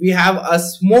if we have a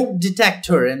smoke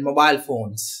detector in mobile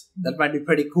phones? That might be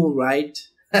pretty cool, right?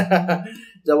 That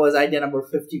was idea number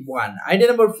 51. Idea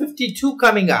number 52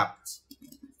 coming up.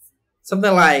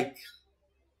 Something like,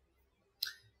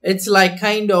 it's like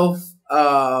kind of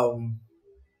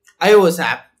iOS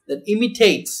app that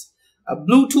imitates a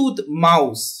Bluetooth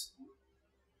mouse,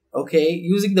 okay,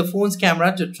 using the phone's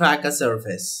camera to track a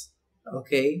surface.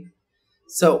 Okay,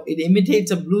 so it imitates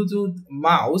a Bluetooth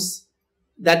mouse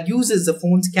that uses the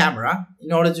phone's camera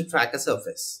in order to track a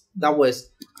surface. That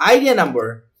was idea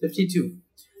number 52.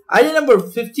 Idea number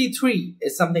 53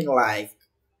 is something like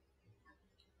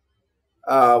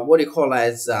what do you call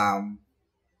as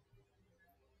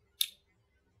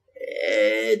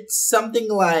it's something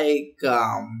like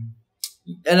an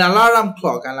alarm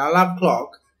clock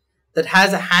that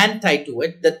has a hand tied to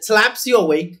it that slaps you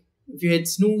awake if you hit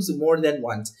snooze more than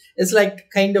once. It's like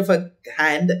kind of a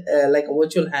hand, like a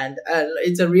virtual hand.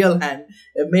 It's a real hand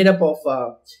made up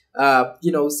of,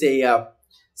 you know, say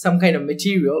some kind of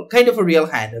material, kind of a real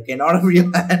hand. Okay, not a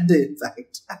real hand, in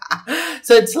fact.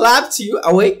 So it slaps you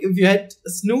awake if you hit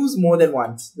snooze more than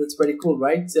once. That's pretty cool,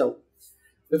 right? So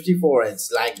 54,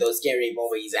 it's like those scary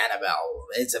movies, Annabelle,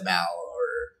 Isabel,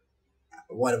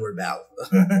 or whatever Bell.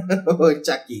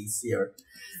 Chucky's here.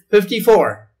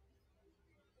 54.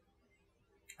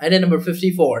 Idea number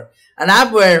 54. An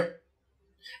app where,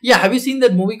 yeah, have you seen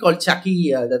that movie called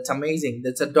Chucky? That's amazing.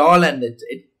 That's a doll and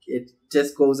it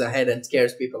just goes ahead and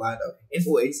scares people out of it.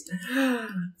 Anyways,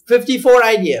 54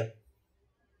 idea.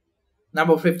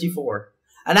 Number 54.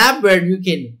 An app where you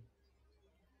can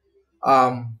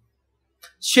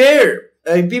share,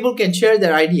 people can share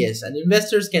their ideas and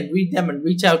investors can read them and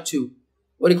reach out to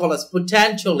what do you call as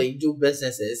potentially do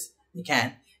businesses. They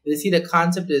can. They see the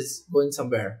concept is going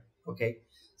somewhere. Okay.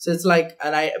 So it's like,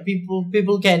 and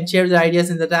people can share their ideas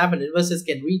in the app and investors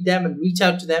can read them and reach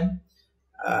out to them.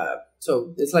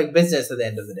 So it's like business at the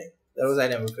end of the day. That was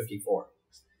idea number 54.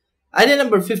 Idea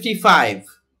number 55.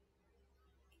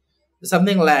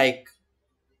 Something like,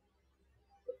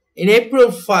 on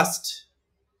April 1st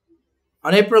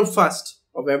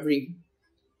of every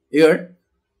year,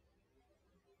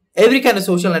 every kind of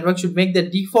social network should make the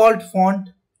default font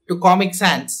to Comic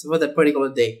Sans for that particular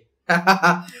day.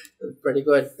 Pretty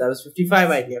good. That was 55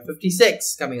 idea.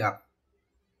 56 coming up.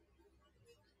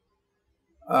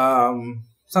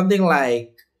 Something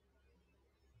like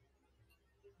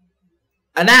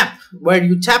an app where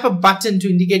you tap a button to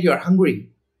indicate you're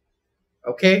hungry.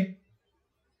 Okay?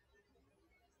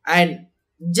 And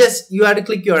just you have to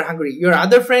click you're hungry. Your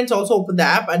other friends also open the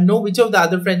app and know which of the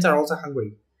other friends are also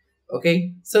hungry.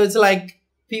 Okay? So it's like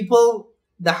people,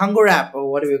 the hunger app, or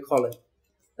what do you call it?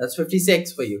 That's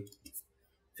 56 for you.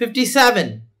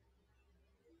 57.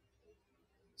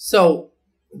 So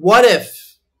what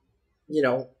if, you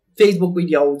know, Facebook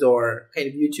videos or kind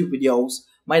of YouTube videos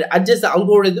might adjust the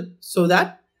algorithm so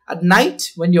that at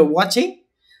night when you're watching,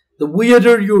 the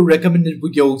weirder your recommended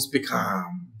videos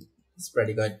become. It's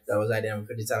pretty good. That was idea number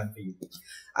 57 for you.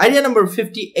 Idea number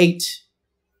 58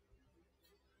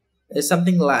 is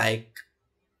something like,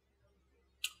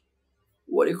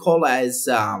 what do you call as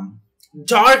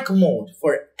dark mode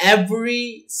for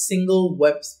every single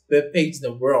web page in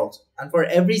the world and for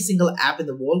every single app in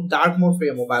the world. Dark mode for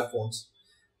your mobile phones.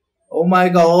 Oh my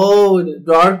god,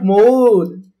 dark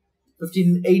mode.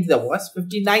 58 that was.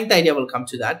 59th idea will come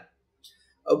to that.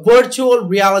 A virtual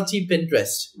reality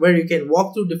Pinterest where you can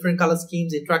walk through different color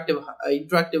schemes, interactive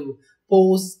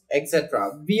posts,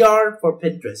 etc. VR for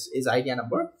Pinterest is idea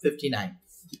number 59.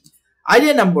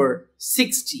 Idea number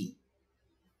 60.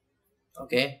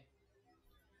 Okay.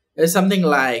 There's something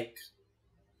like,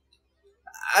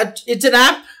 it's an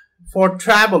app for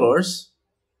travelers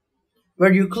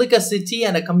where you click a city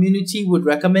and a community would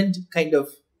recommend kind of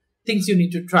things you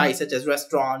need to try, such as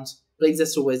restaurants,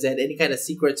 places to visit, any kind of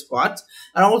secret spots,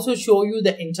 and also show you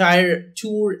the entire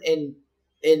tour in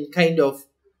kind of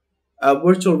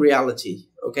virtual reality.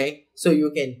 Okay, so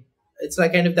you can, it's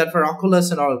like kind of that for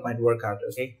Oculus and all, it might work out.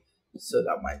 Okay, so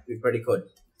that might be pretty good.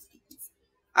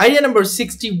 Idea number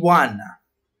 61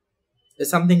 is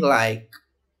something like,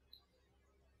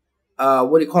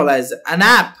 what do you call as an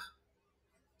app?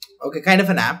 Okay, kind of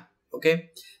an app.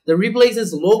 Okay, that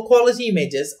replaces low quality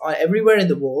images everywhere in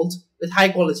the world with high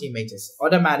quality images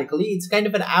automatically. It's kind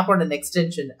of an app or an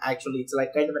extension. Actually, it's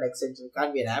like kind of an extension. It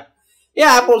can't be an app.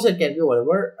 Yeah, app also it can be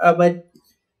whatever. But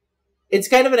it's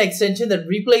kind of an extension that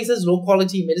replaces low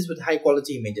quality images with high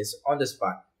quality images on the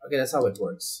spot. Okay, that's how it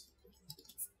works.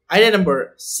 Idea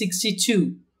number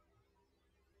 62.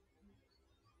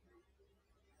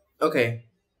 Okay,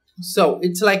 so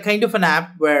it's like kind of an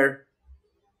app where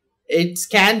it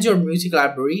scans your music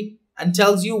library and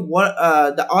tells you what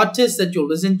the artists that you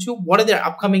listen to, what are their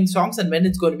upcoming songs, and when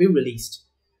it's going to be released.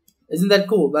 Isn't that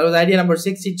cool? That was idea number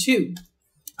 62.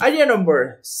 Idea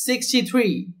number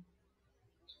 63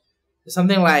 is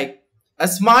something like a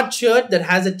smart shirt that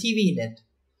has a TV in it.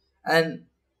 And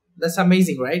that's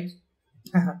amazing, right?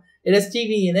 It has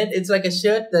TV in it. It's like a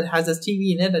shirt that has a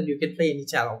TV in it and you can play any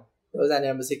channel. That was idea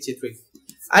number 63.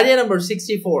 Idea number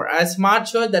 64. A smart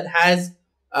shirt that has,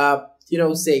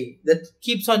 say, that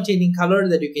keeps on changing color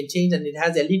that you can change, and it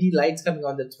has LED lights coming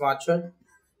on the smart shirt.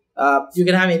 You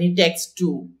can have any text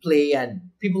to play, and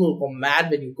people will go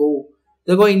mad when you go.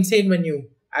 They'll go insane when you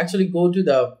actually go to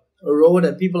the road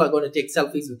and people are going to take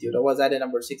selfies with you. That was idea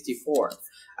number 64.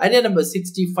 Idea number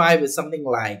 65 is something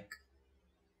like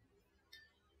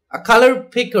a color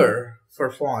picker for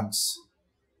fonts.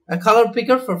 A color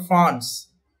picker for fonts.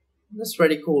 That's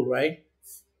pretty cool, right?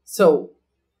 So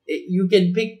you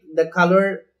can pick the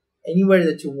color anywhere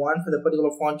that you want for the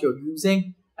particular font you're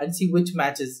using and see which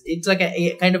matches. It's like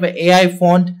a kind of an AI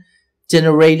font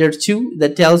generator too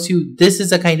that tells you this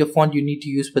is the kind of font you need to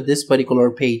use for this particular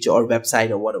page or website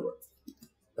or whatever.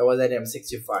 That was idea number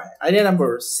 65. Idea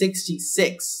number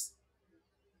 66.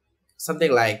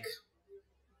 Something like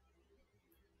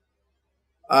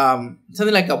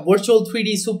a virtual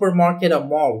 3D supermarket or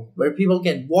mall where people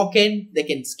can walk in, they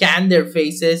can scan their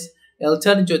faces, it'll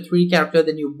turn into a 3D character,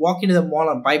 then you walk into the mall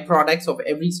and buy products of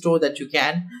every store that you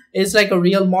can. It's like a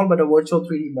real mall but a virtual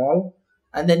 3D mall.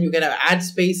 And then you can have ad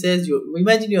spaces.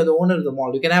 Imagine you're the owner of the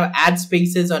mall. You can have ad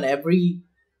spaces on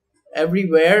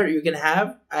everywhere you can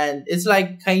have. And it's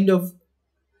like kind of,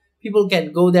 people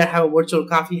can go there, have a virtual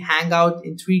coffee, hang out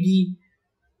in 3D.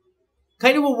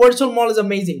 Kind of a virtual mall is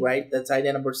amazing, right? That's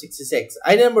idea number 66.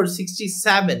 Idea number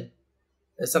 67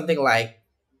 is something like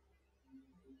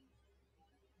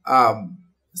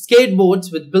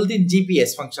skateboards with built-in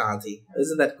GPS functionality.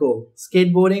 Isn't that cool?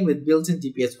 Skateboarding with built-in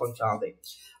GPS functionality.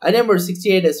 Idea number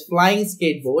 68 is flying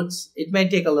skateboards. It may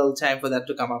take a little time for that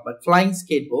to come up, but flying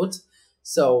skateboards.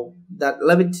 So that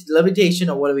levitation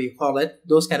or whatever you call it,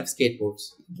 those kind of skateboards.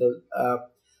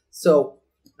 So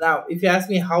now, if you ask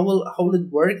me how will it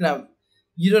work now,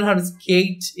 you don't have to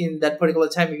skate in that particular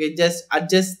time. You can just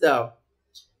adjust the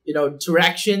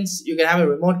directions. You can have a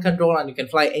remote control and you can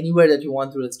fly anywhere that you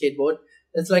want through the skateboard.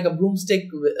 It's like a broomstick,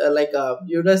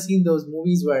 you've just seen those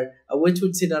movies where a witch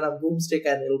would sit on a broomstick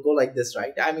and it'll go like this,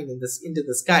 right? I mean, into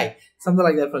the sky, something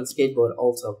like that for the skateboard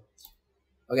also.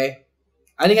 Okay,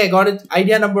 I think I got it.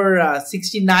 Idea number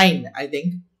 69. I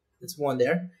think let's move on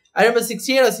there. Idea number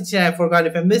 68 or 69. I forgot.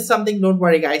 If I missed something, don't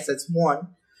worry, guys. Let's move on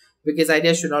because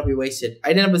ideas should not be wasted.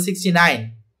 Idea number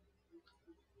 69.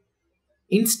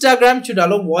 Instagram should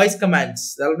allow voice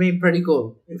commands. That'll be pretty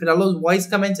cool. If it allows voice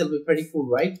commands, it'll be pretty cool,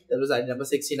 right? That was idea number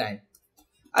 69.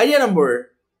 Idea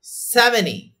number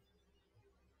 70.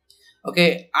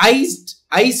 Okay,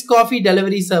 iced coffee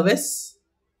delivery service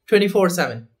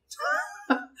 24/7.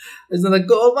 Isn't that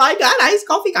cool? Oh my god, iced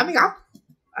coffee coming up.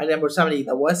 Idea number 70.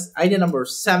 That was idea number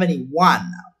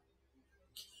 71.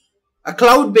 A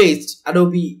cloud-based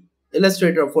Adobe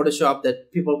Illustrator or Photoshop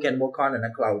that people can work on in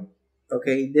a cloud.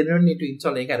 Okay, they don't need to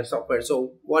install any kind of software.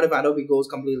 So what if Adobe goes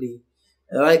completely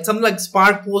like something like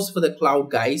Spark Post for the cloud,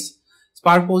 guys?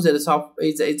 Spark Post is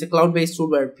it's a cloud-based tool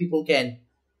where people can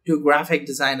do graphic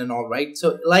design and all, right?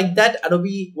 So like that,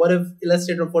 Adobe, what if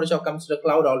Illustrator or Photoshop comes to the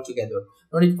cloud altogether?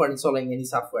 No need for installing any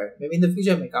software. Maybe in the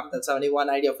future it may come. That's 71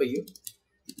 idea for you.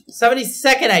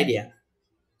 72nd idea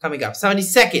coming up.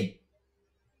 72nd.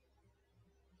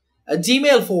 A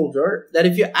Gmail folder that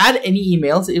if you add any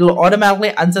emails, it will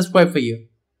automatically unsubscribe for you.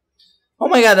 Oh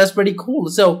my god, that's pretty cool.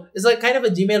 So it's like kind of a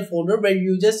Gmail folder where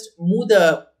you just move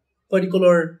the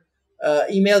particular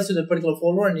emails to the particular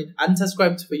folder and it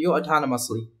unsubscribes for you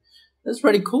autonomously. That's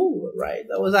pretty cool, right?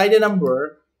 That was idea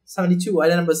number 72.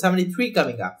 Idea number 73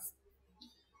 coming up.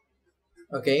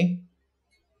 Okay.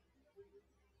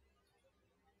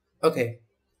 Okay.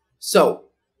 So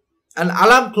an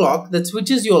alarm clock that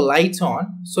switches your lights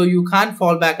on so you can't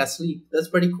fall back asleep. That's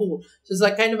pretty cool. So it's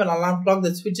like kind of an alarm clock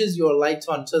that switches your lights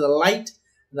on. So the light,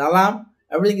 the alarm,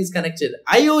 everything is connected.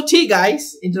 IoT,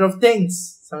 guys, Internet of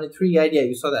Things. 73 idea,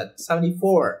 you saw that.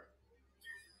 74.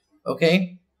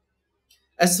 Okay.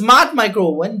 A smart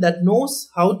micro oven that knows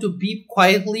how to beep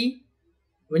quietly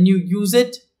when you use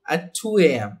it at 2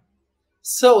 a.m.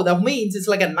 So that means it's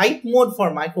like a night mode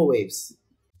for microwaves.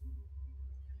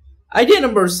 Idea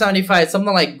number 75,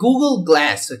 something like Google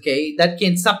Glass, okay, that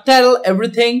can subtitle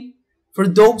everything for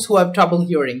those who have trouble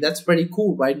hearing. That's pretty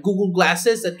cool, right? Google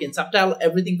Glasses that can subtitle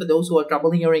everything for those who have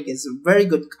trouble hearing is a very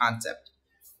good concept.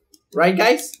 Right,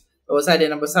 guys? That was idea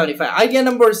number 75. Idea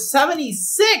number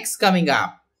 76 coming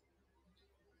up.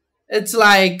 It's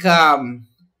like an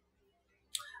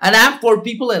app for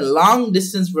people in long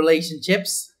distance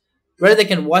relationships where they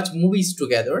can watch movies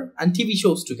together and TV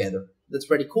shows together. That's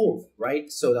pretty cool,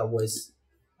 right? So that was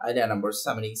idea number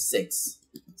 76.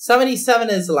 77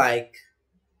 is like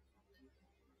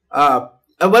a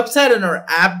website or an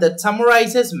app that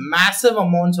summarizes massive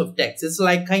amounts of text. It's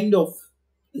like kind of,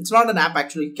 it's not an app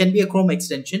actually, it can be a Chrome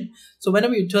extension. So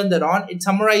whenever you turn that on, it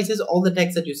summarizes all the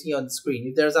text that you see on the screen.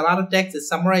 If there's a lot of text, it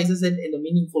summarizes it in a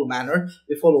meaningful manner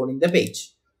before loading the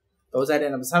page. That was idea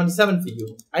number 77 for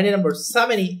you. Idea number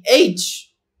 78.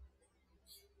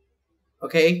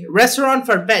 Okay, restaurant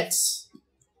for pets.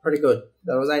 Pretty good.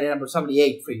 That was idea number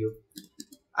 78 for you.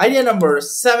 Idea number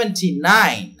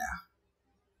 79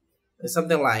 is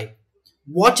something like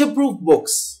waterproof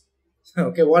books.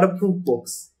 Okay, waterproof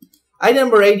books. Idea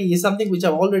number 80 is something which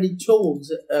I've already told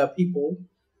people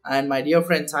and my dear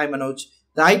friend Sai Manoj.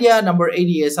 The idea number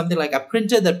 80 is something like a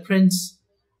printer that prints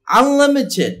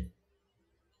unlimited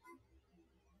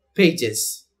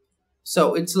pages.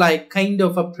 So it's like kind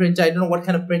of a printer. I don't know what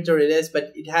kind of printer it is,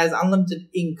 but it has unlimited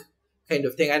ink kind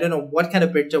of thing. I don't know what kind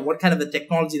of printer, what kind of the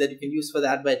technology that you can use for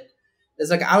that, but there's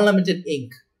like unlimited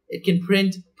ink. It can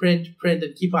print,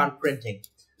 and keep on printing.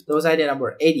 That was idea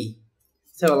number 80.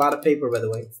 So a lot of paper, by the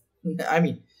way. I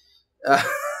mean,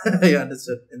 you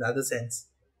understood in the other sense.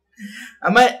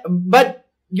 But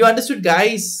you understood,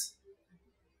 guys.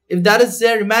 If that is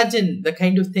there, imagine the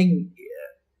kind of thing.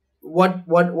 What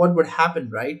would happen,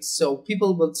 right? So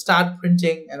people will start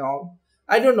printing and all.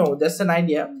 I don't know. That's an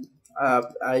idea.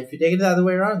 If you take it the other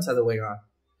way around, it's the other way around.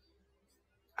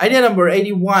 Idea number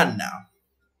 81 now.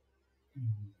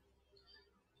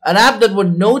 An app that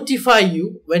would notify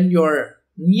you when you're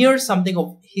near something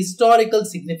of historical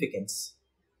significance.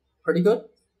 Pretty good.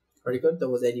 Pretty good. That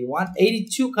was 81.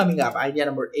 82 coming up. Idea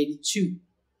number 82.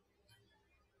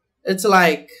 It's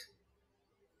like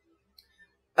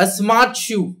a smart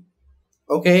shoe.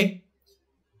 Okay.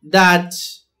 That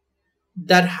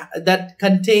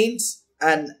contains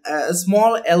a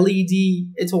small LED.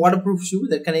 It's a waterproof shoe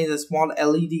that contains a small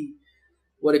LED,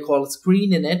 what they call a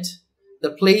screen in it,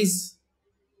 that plays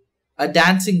a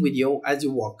dancing video as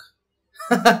you walk.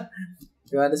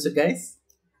 You understood, guys?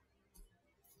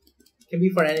 It can be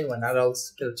for anyone,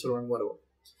 adults, children, whatever.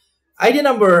 Idea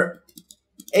number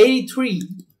 83.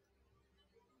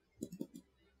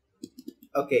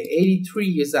 Okay, 83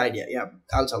 is the idea. Yeah,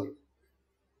 I'll tell you.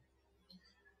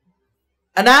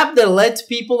 An app that lets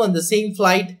people on the same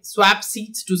flight swap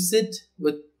seats to sit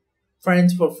with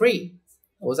friends for free.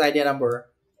 That was idea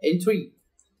number 83.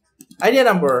 Idea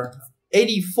number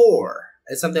 84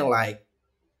 is something like,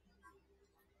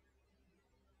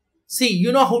 see,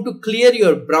 you know how to clear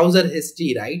your browser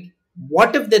history, right?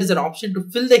 What if there is an option to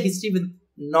fill the history with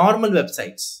normal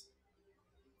websites?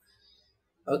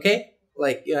 Okay,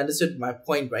 like you understood my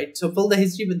point, right? So fill the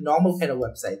history with normal kind of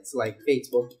websites like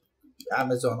Facebook,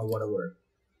 Amazon, or whatever.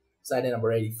 So idea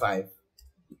number 85.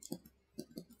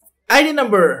 Idea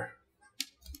number,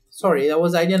 sorry, that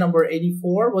was idea number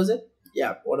 84, was it?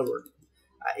 Yeah, whatever.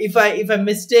 If I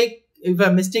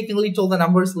mistakenly told the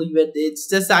numbers, leave it. It's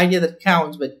just the idea that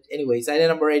counts. But anyways, idea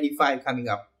number 85 coming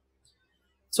up.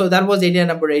 So that was idea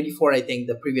number 84, I think,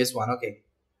 the previous one. Okay,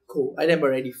 cool. Idea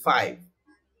number 85.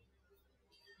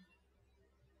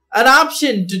 An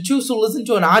option to choose to listen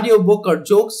to an audiobook or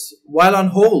jokes while on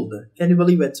hold. Can you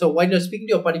believe it? So while you're speaking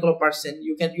to a particular person,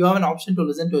 you have an option to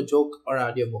listen to a joke or an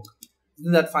audiobook.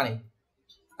 Isn't that funny?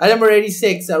 Item number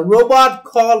 86, a robot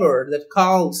caller that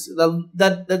calls,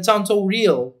 that sounds so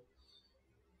real,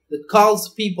 that calls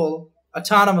people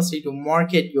autonomously to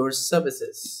market your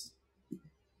services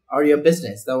or your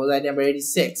business. That was item number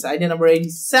 86. Item number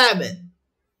 87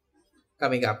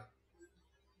 coming up.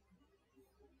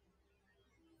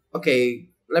 Okay,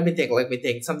 let me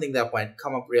think. Something that might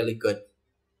come up really good.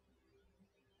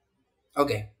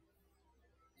 Okay.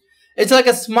 It's like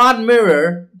a smart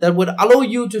mirror that would allow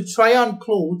you to try on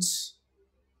clothes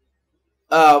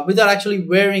without actually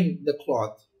wearing the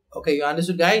cloth. Okay, you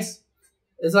understood, guys?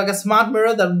 It's like a smart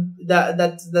mirror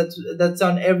that's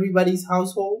on everybody's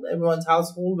household, everyone's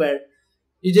household, where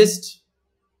you just,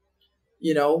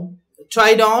 try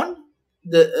it on.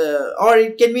 Or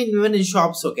it can be even in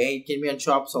shops. Okay, it can be in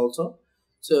shops also.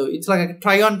 So it's like a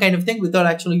try-on kind of thing without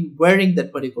actually wearing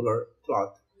that particular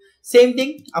cloth. Same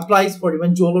thing applies for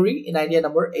even jewelry in idea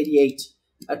number 88.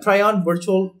 A try-on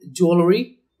virtual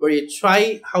jewelry where you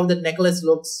try how the necklace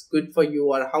looks good for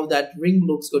you or how that ring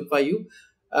looks good for you.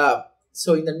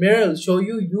 So in the mirror, it'll show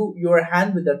your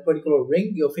hand with that particular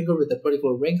ring, your finger with that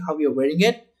particular ring, how you're wearing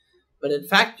it. But in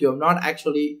fact, you have not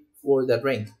actually wore that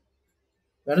ring.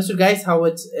 You understood, guys, how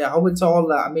it's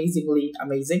all amazingly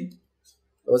amazing?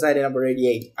 That was idea number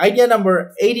 88. Idea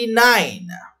number 89.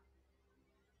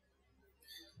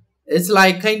 It's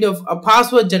like kind of a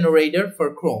password generator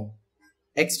for Chrome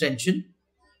extension.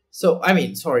 So, I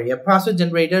mean, sorry, a password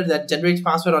generator that generates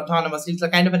password autonomously. It's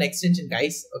like kind of an extension,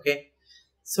 guys. Okay.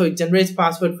 So it generates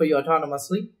password for you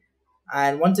autonomously.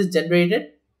 And once it's generated,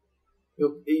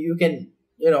 you can,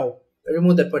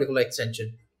 remove that particular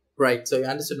extension. Right. So you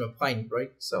understood my point,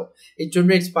 right? So it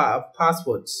generates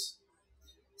passwords,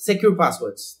 secure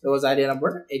passwords. That was idea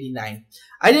number 89.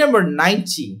 Idea number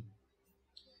 90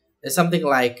 is something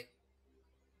like,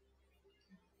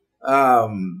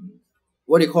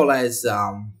 what do you call as,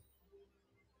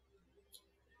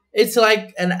 it's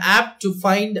like an app to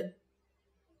find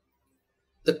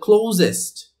the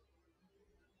closest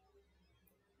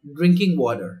drinking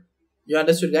water. You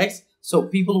understood, guys? So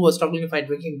people who are struggling to find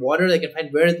drinking water, they can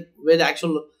find where the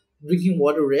actual drinking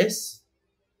water is.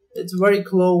 It's very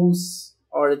close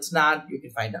or it's not, you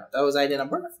can find out. That was idea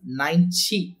number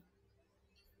 90.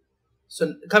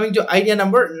 So coming to idea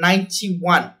number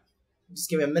 91. Just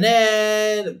give me a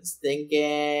minute. I'm just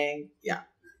thinking. Yeah.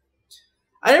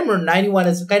 Idea number 91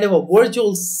 is kind of a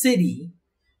virtual city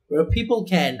where people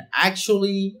can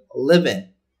actually live in.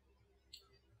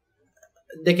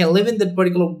 They can live in that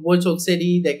particular virtual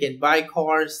city. They can buy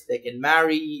cars. They can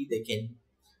marry. They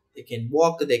can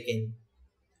walk. They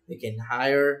can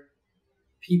hire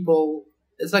people.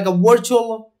 It's like a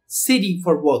virtual city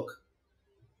for work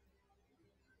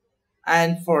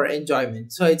and for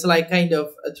enjoyment. So it's like kind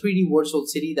of a 3D virtual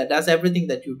city that does everything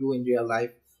that you do in real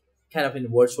life, kind of in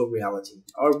virtual reality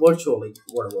or virtually,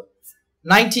 whatever.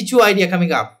 92 idea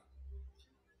coming up.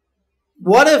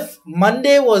 What if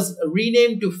Monday was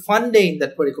renamed to Fun Day in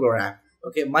that particular app?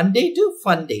 Okay, Monday to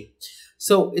Fun Day.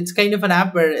 So it's kind of an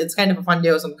app where it's kind of a fun day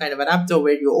or some kind of an app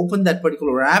where you open that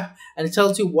particular app and it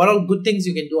tells you what all good things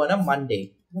you can do on a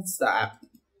Monday. That's the app.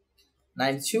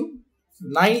 92,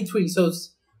 93. So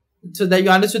that you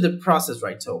understood the process,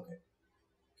 right? So okay.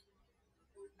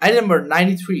 Item number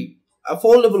 93, a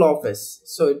foldable office.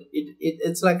 So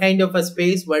it's like kind of a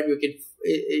space where you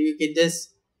can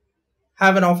just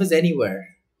have an office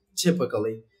anywhere,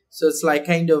 typically. So it's like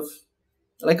kind of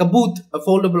like a booth, a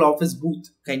foldable office booth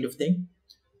kind of thing,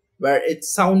 where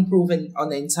it's soundproof on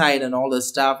the inside and all this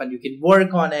stuff, and you can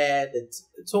work on it. It's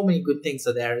so many good things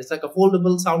are there. It's like a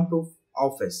foldable soundproof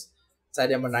office. It's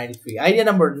idea number 93. Idea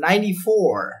number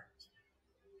 94,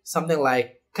 something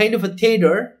like kind of a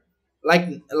theater, like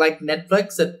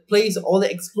Netflix, that plays all the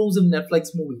exclusive Netflix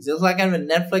movies. It's like kind of a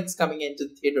Netflix coming into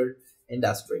the theater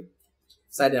industry.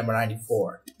 It's idea number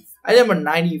 94. Idea number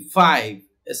 95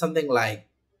 is something like,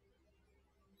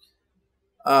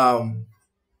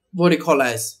 what do you call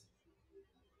as?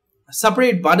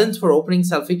 Separate buttons for opening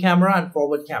selfie camera and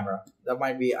forward camera. That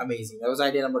might be amazing. That was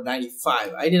idea number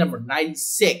 95. Idea number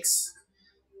 96.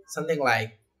 Something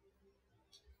like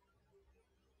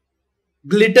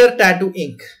glitter tattoo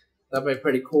ink. That might be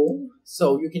pretty cool.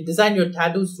 So you can design your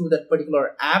tattoos through that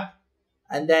particular app,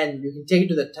 and then you can take it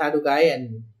to the tattoo guy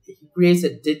and he creates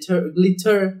a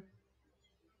glitter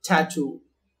tattoo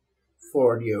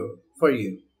for you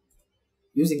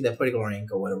using that particular ink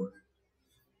or whatever.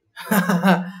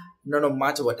 Don't know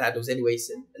much about tattoos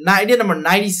anyways. Idea number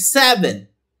 97.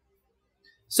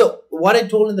 So what I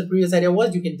told in the previous idea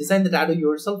was you can design the tattoo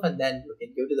yourself and then you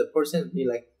can give to the person and be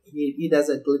like, he does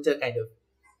a glitter kind of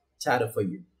tattoo for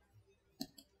you.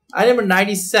 Idea number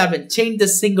 97, change the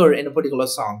singer in a particular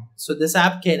song. So this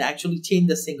app can actually change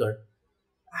the singer.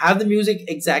 Have the music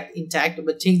intact,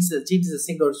 but change the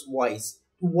singer's voice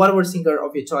to whatever singer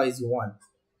of your choice you want.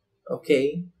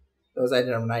 Okay, that was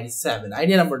idea number 97.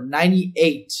 Idea number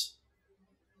 98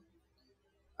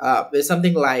 is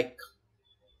something like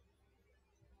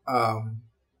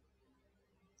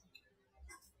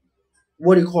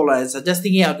what do you call it? So just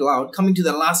thinking out loud, coming to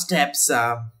the last steps.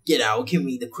 Give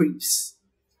me the creeps.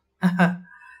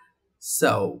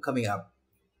 So coming up,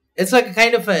 it's like a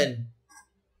kind of an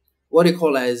what do you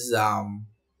call as an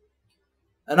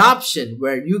option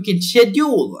where you can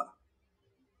schedule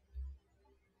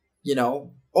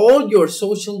all your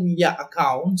social media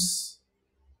accounts.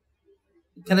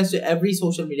 It connects to every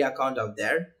social media account out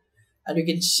there, and you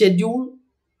can schedule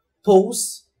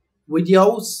posts,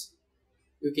 videos.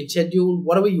 You can schedule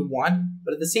whatever you want,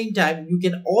 but at the same time you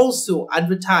can also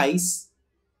advertise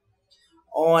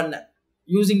on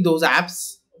using those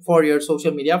apps for your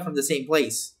social media from the same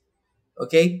place.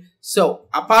 Okay, so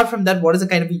apart from that, what is the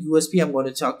kind of a USP I'm going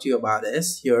to talk to you about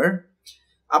is here.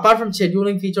 Apart from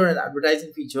scheduling feature and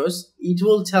advertising features, it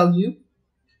will tell you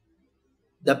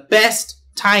the best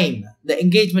time, the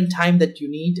engagement time that you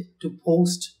need to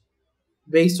post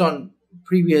based on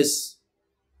previous,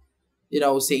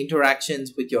 say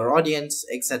interactions with your audience,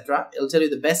 etc. It'll tell you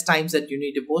the best times that you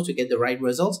need to post to get the right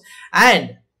results.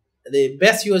 And the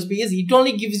best USP is it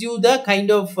only gives you the kind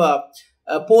of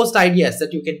post ideas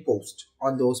that you can post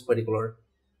on those particular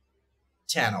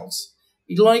channels.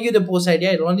 It will only give the post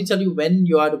idea. It will only tell you when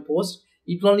you are to post.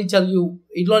 It will only tell you,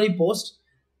 it will only post,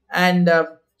 and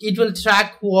it will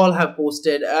track who all have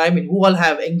posted. Who all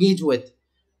have engaged with,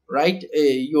 right,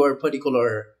 your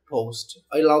particular post.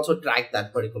 It'll also track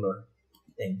that particular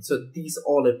thing. So these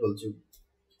all it will do.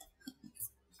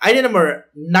 Idea number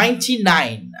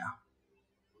 99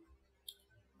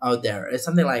 out there is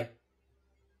something like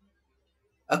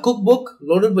a cookbook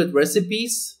loaded with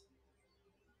recipes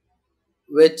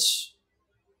which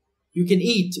you can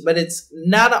eat, but it's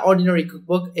not an ordinary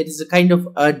cookbook. It is a kind of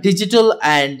a digital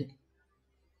and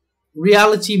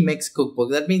reality mixed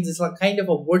cookbook. That means it's like kind of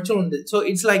a virtual. So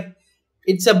it's like,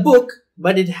 it's a book,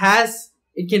 but it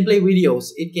can play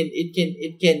videos.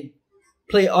 It can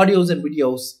play audios and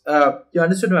videos. You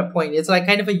understood my point? It's like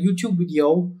kind of a YouTube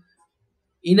video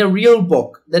in a real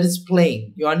book that is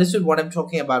playing. You understood what I'm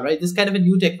talking about, right? This kind of a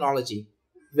new technology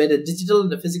where the digital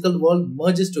and the physical world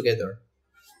merges together.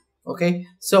 Okay,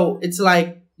 so it's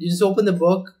like you just open the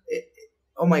book.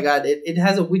 Oh my god, it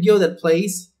has a video that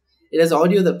plays. It has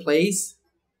audio that plays.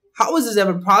 How is this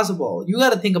ever possible? You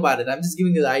got to think about it. I'm just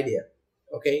giving you the idea.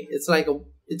 Okay, it's like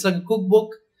a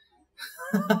cookbook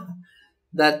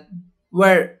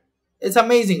where it's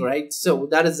amazing, right? So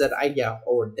that is that idea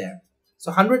over there.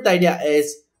 So 100th idea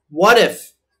is, what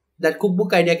if that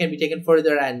cookbook idea can be taken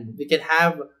further and we can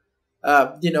have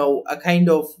a kind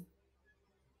of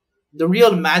the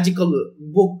real magical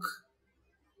book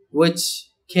which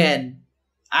can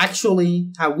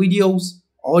actually have videos,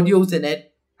 audios in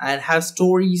it, and have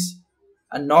stories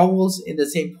and novels in the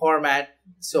same format.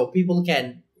 So people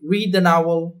can read the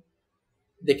novel,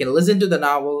 they can listen to the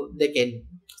novel, they can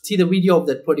see the video of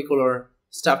that particular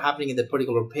stuff happening in that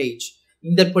particular page,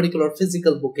 in that particular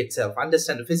physical book itself.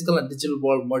 Understand, the physical and digital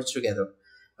world merge together.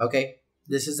 Okay,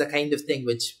 this is the kind of thing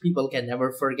which people can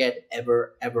never forget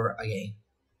ever again.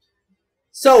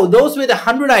 So those were the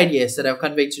 100 ideas that I've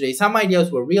conveyed today. Some ideas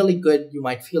were really good, you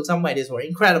might feel. Some ideas were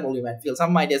incredible, you might feel.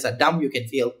 Some ideas are dumb, you can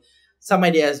feel. Some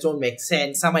ideas don't make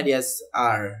sense. Some ideas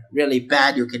are really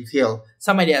bad, you can feel.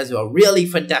 Some ideas are really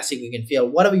fantastic, you can feel.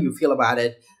 Whatever you feel about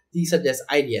it, these are just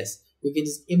ideas. You can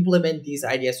just implement these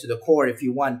ideas to the core if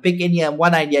you want. Pick any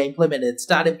one idea, implement it,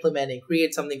 start implementing,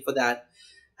 create something for that.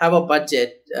 Have a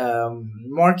budget,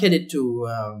 market it to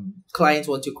clients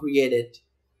once you create it.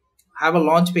 Have a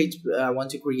launch page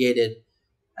once you create it,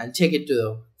 and take it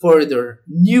to further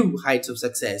new heights of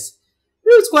success.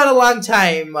 It's quite a long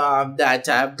time that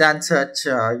I've done such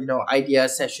idea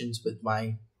sessions with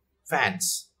my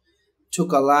fans.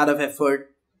 Took a lot of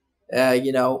effort,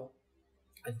 to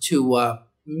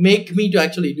make me to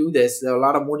actually do this. There are a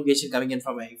lot of motivation coming in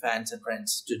from my fans and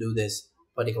friends to do this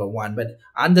particular one. But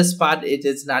on the spot, it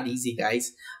is not easy,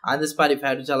 guys. On the spot, if I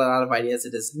have to tell a lot of ideas,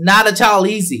 it is not at all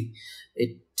easy.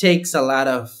 It takes a lot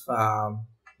of,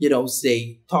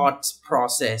 thoughts,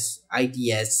 process,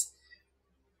 ideas.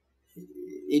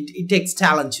 It takes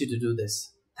talent to do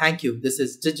this. Thank you. This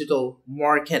is digital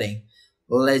marketing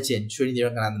legend, Srinidhi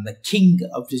Ranganathan, the king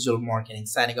of digital marketing,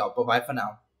 signing off. Bye-bye for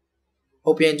now.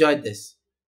 Hope you enjoyed this.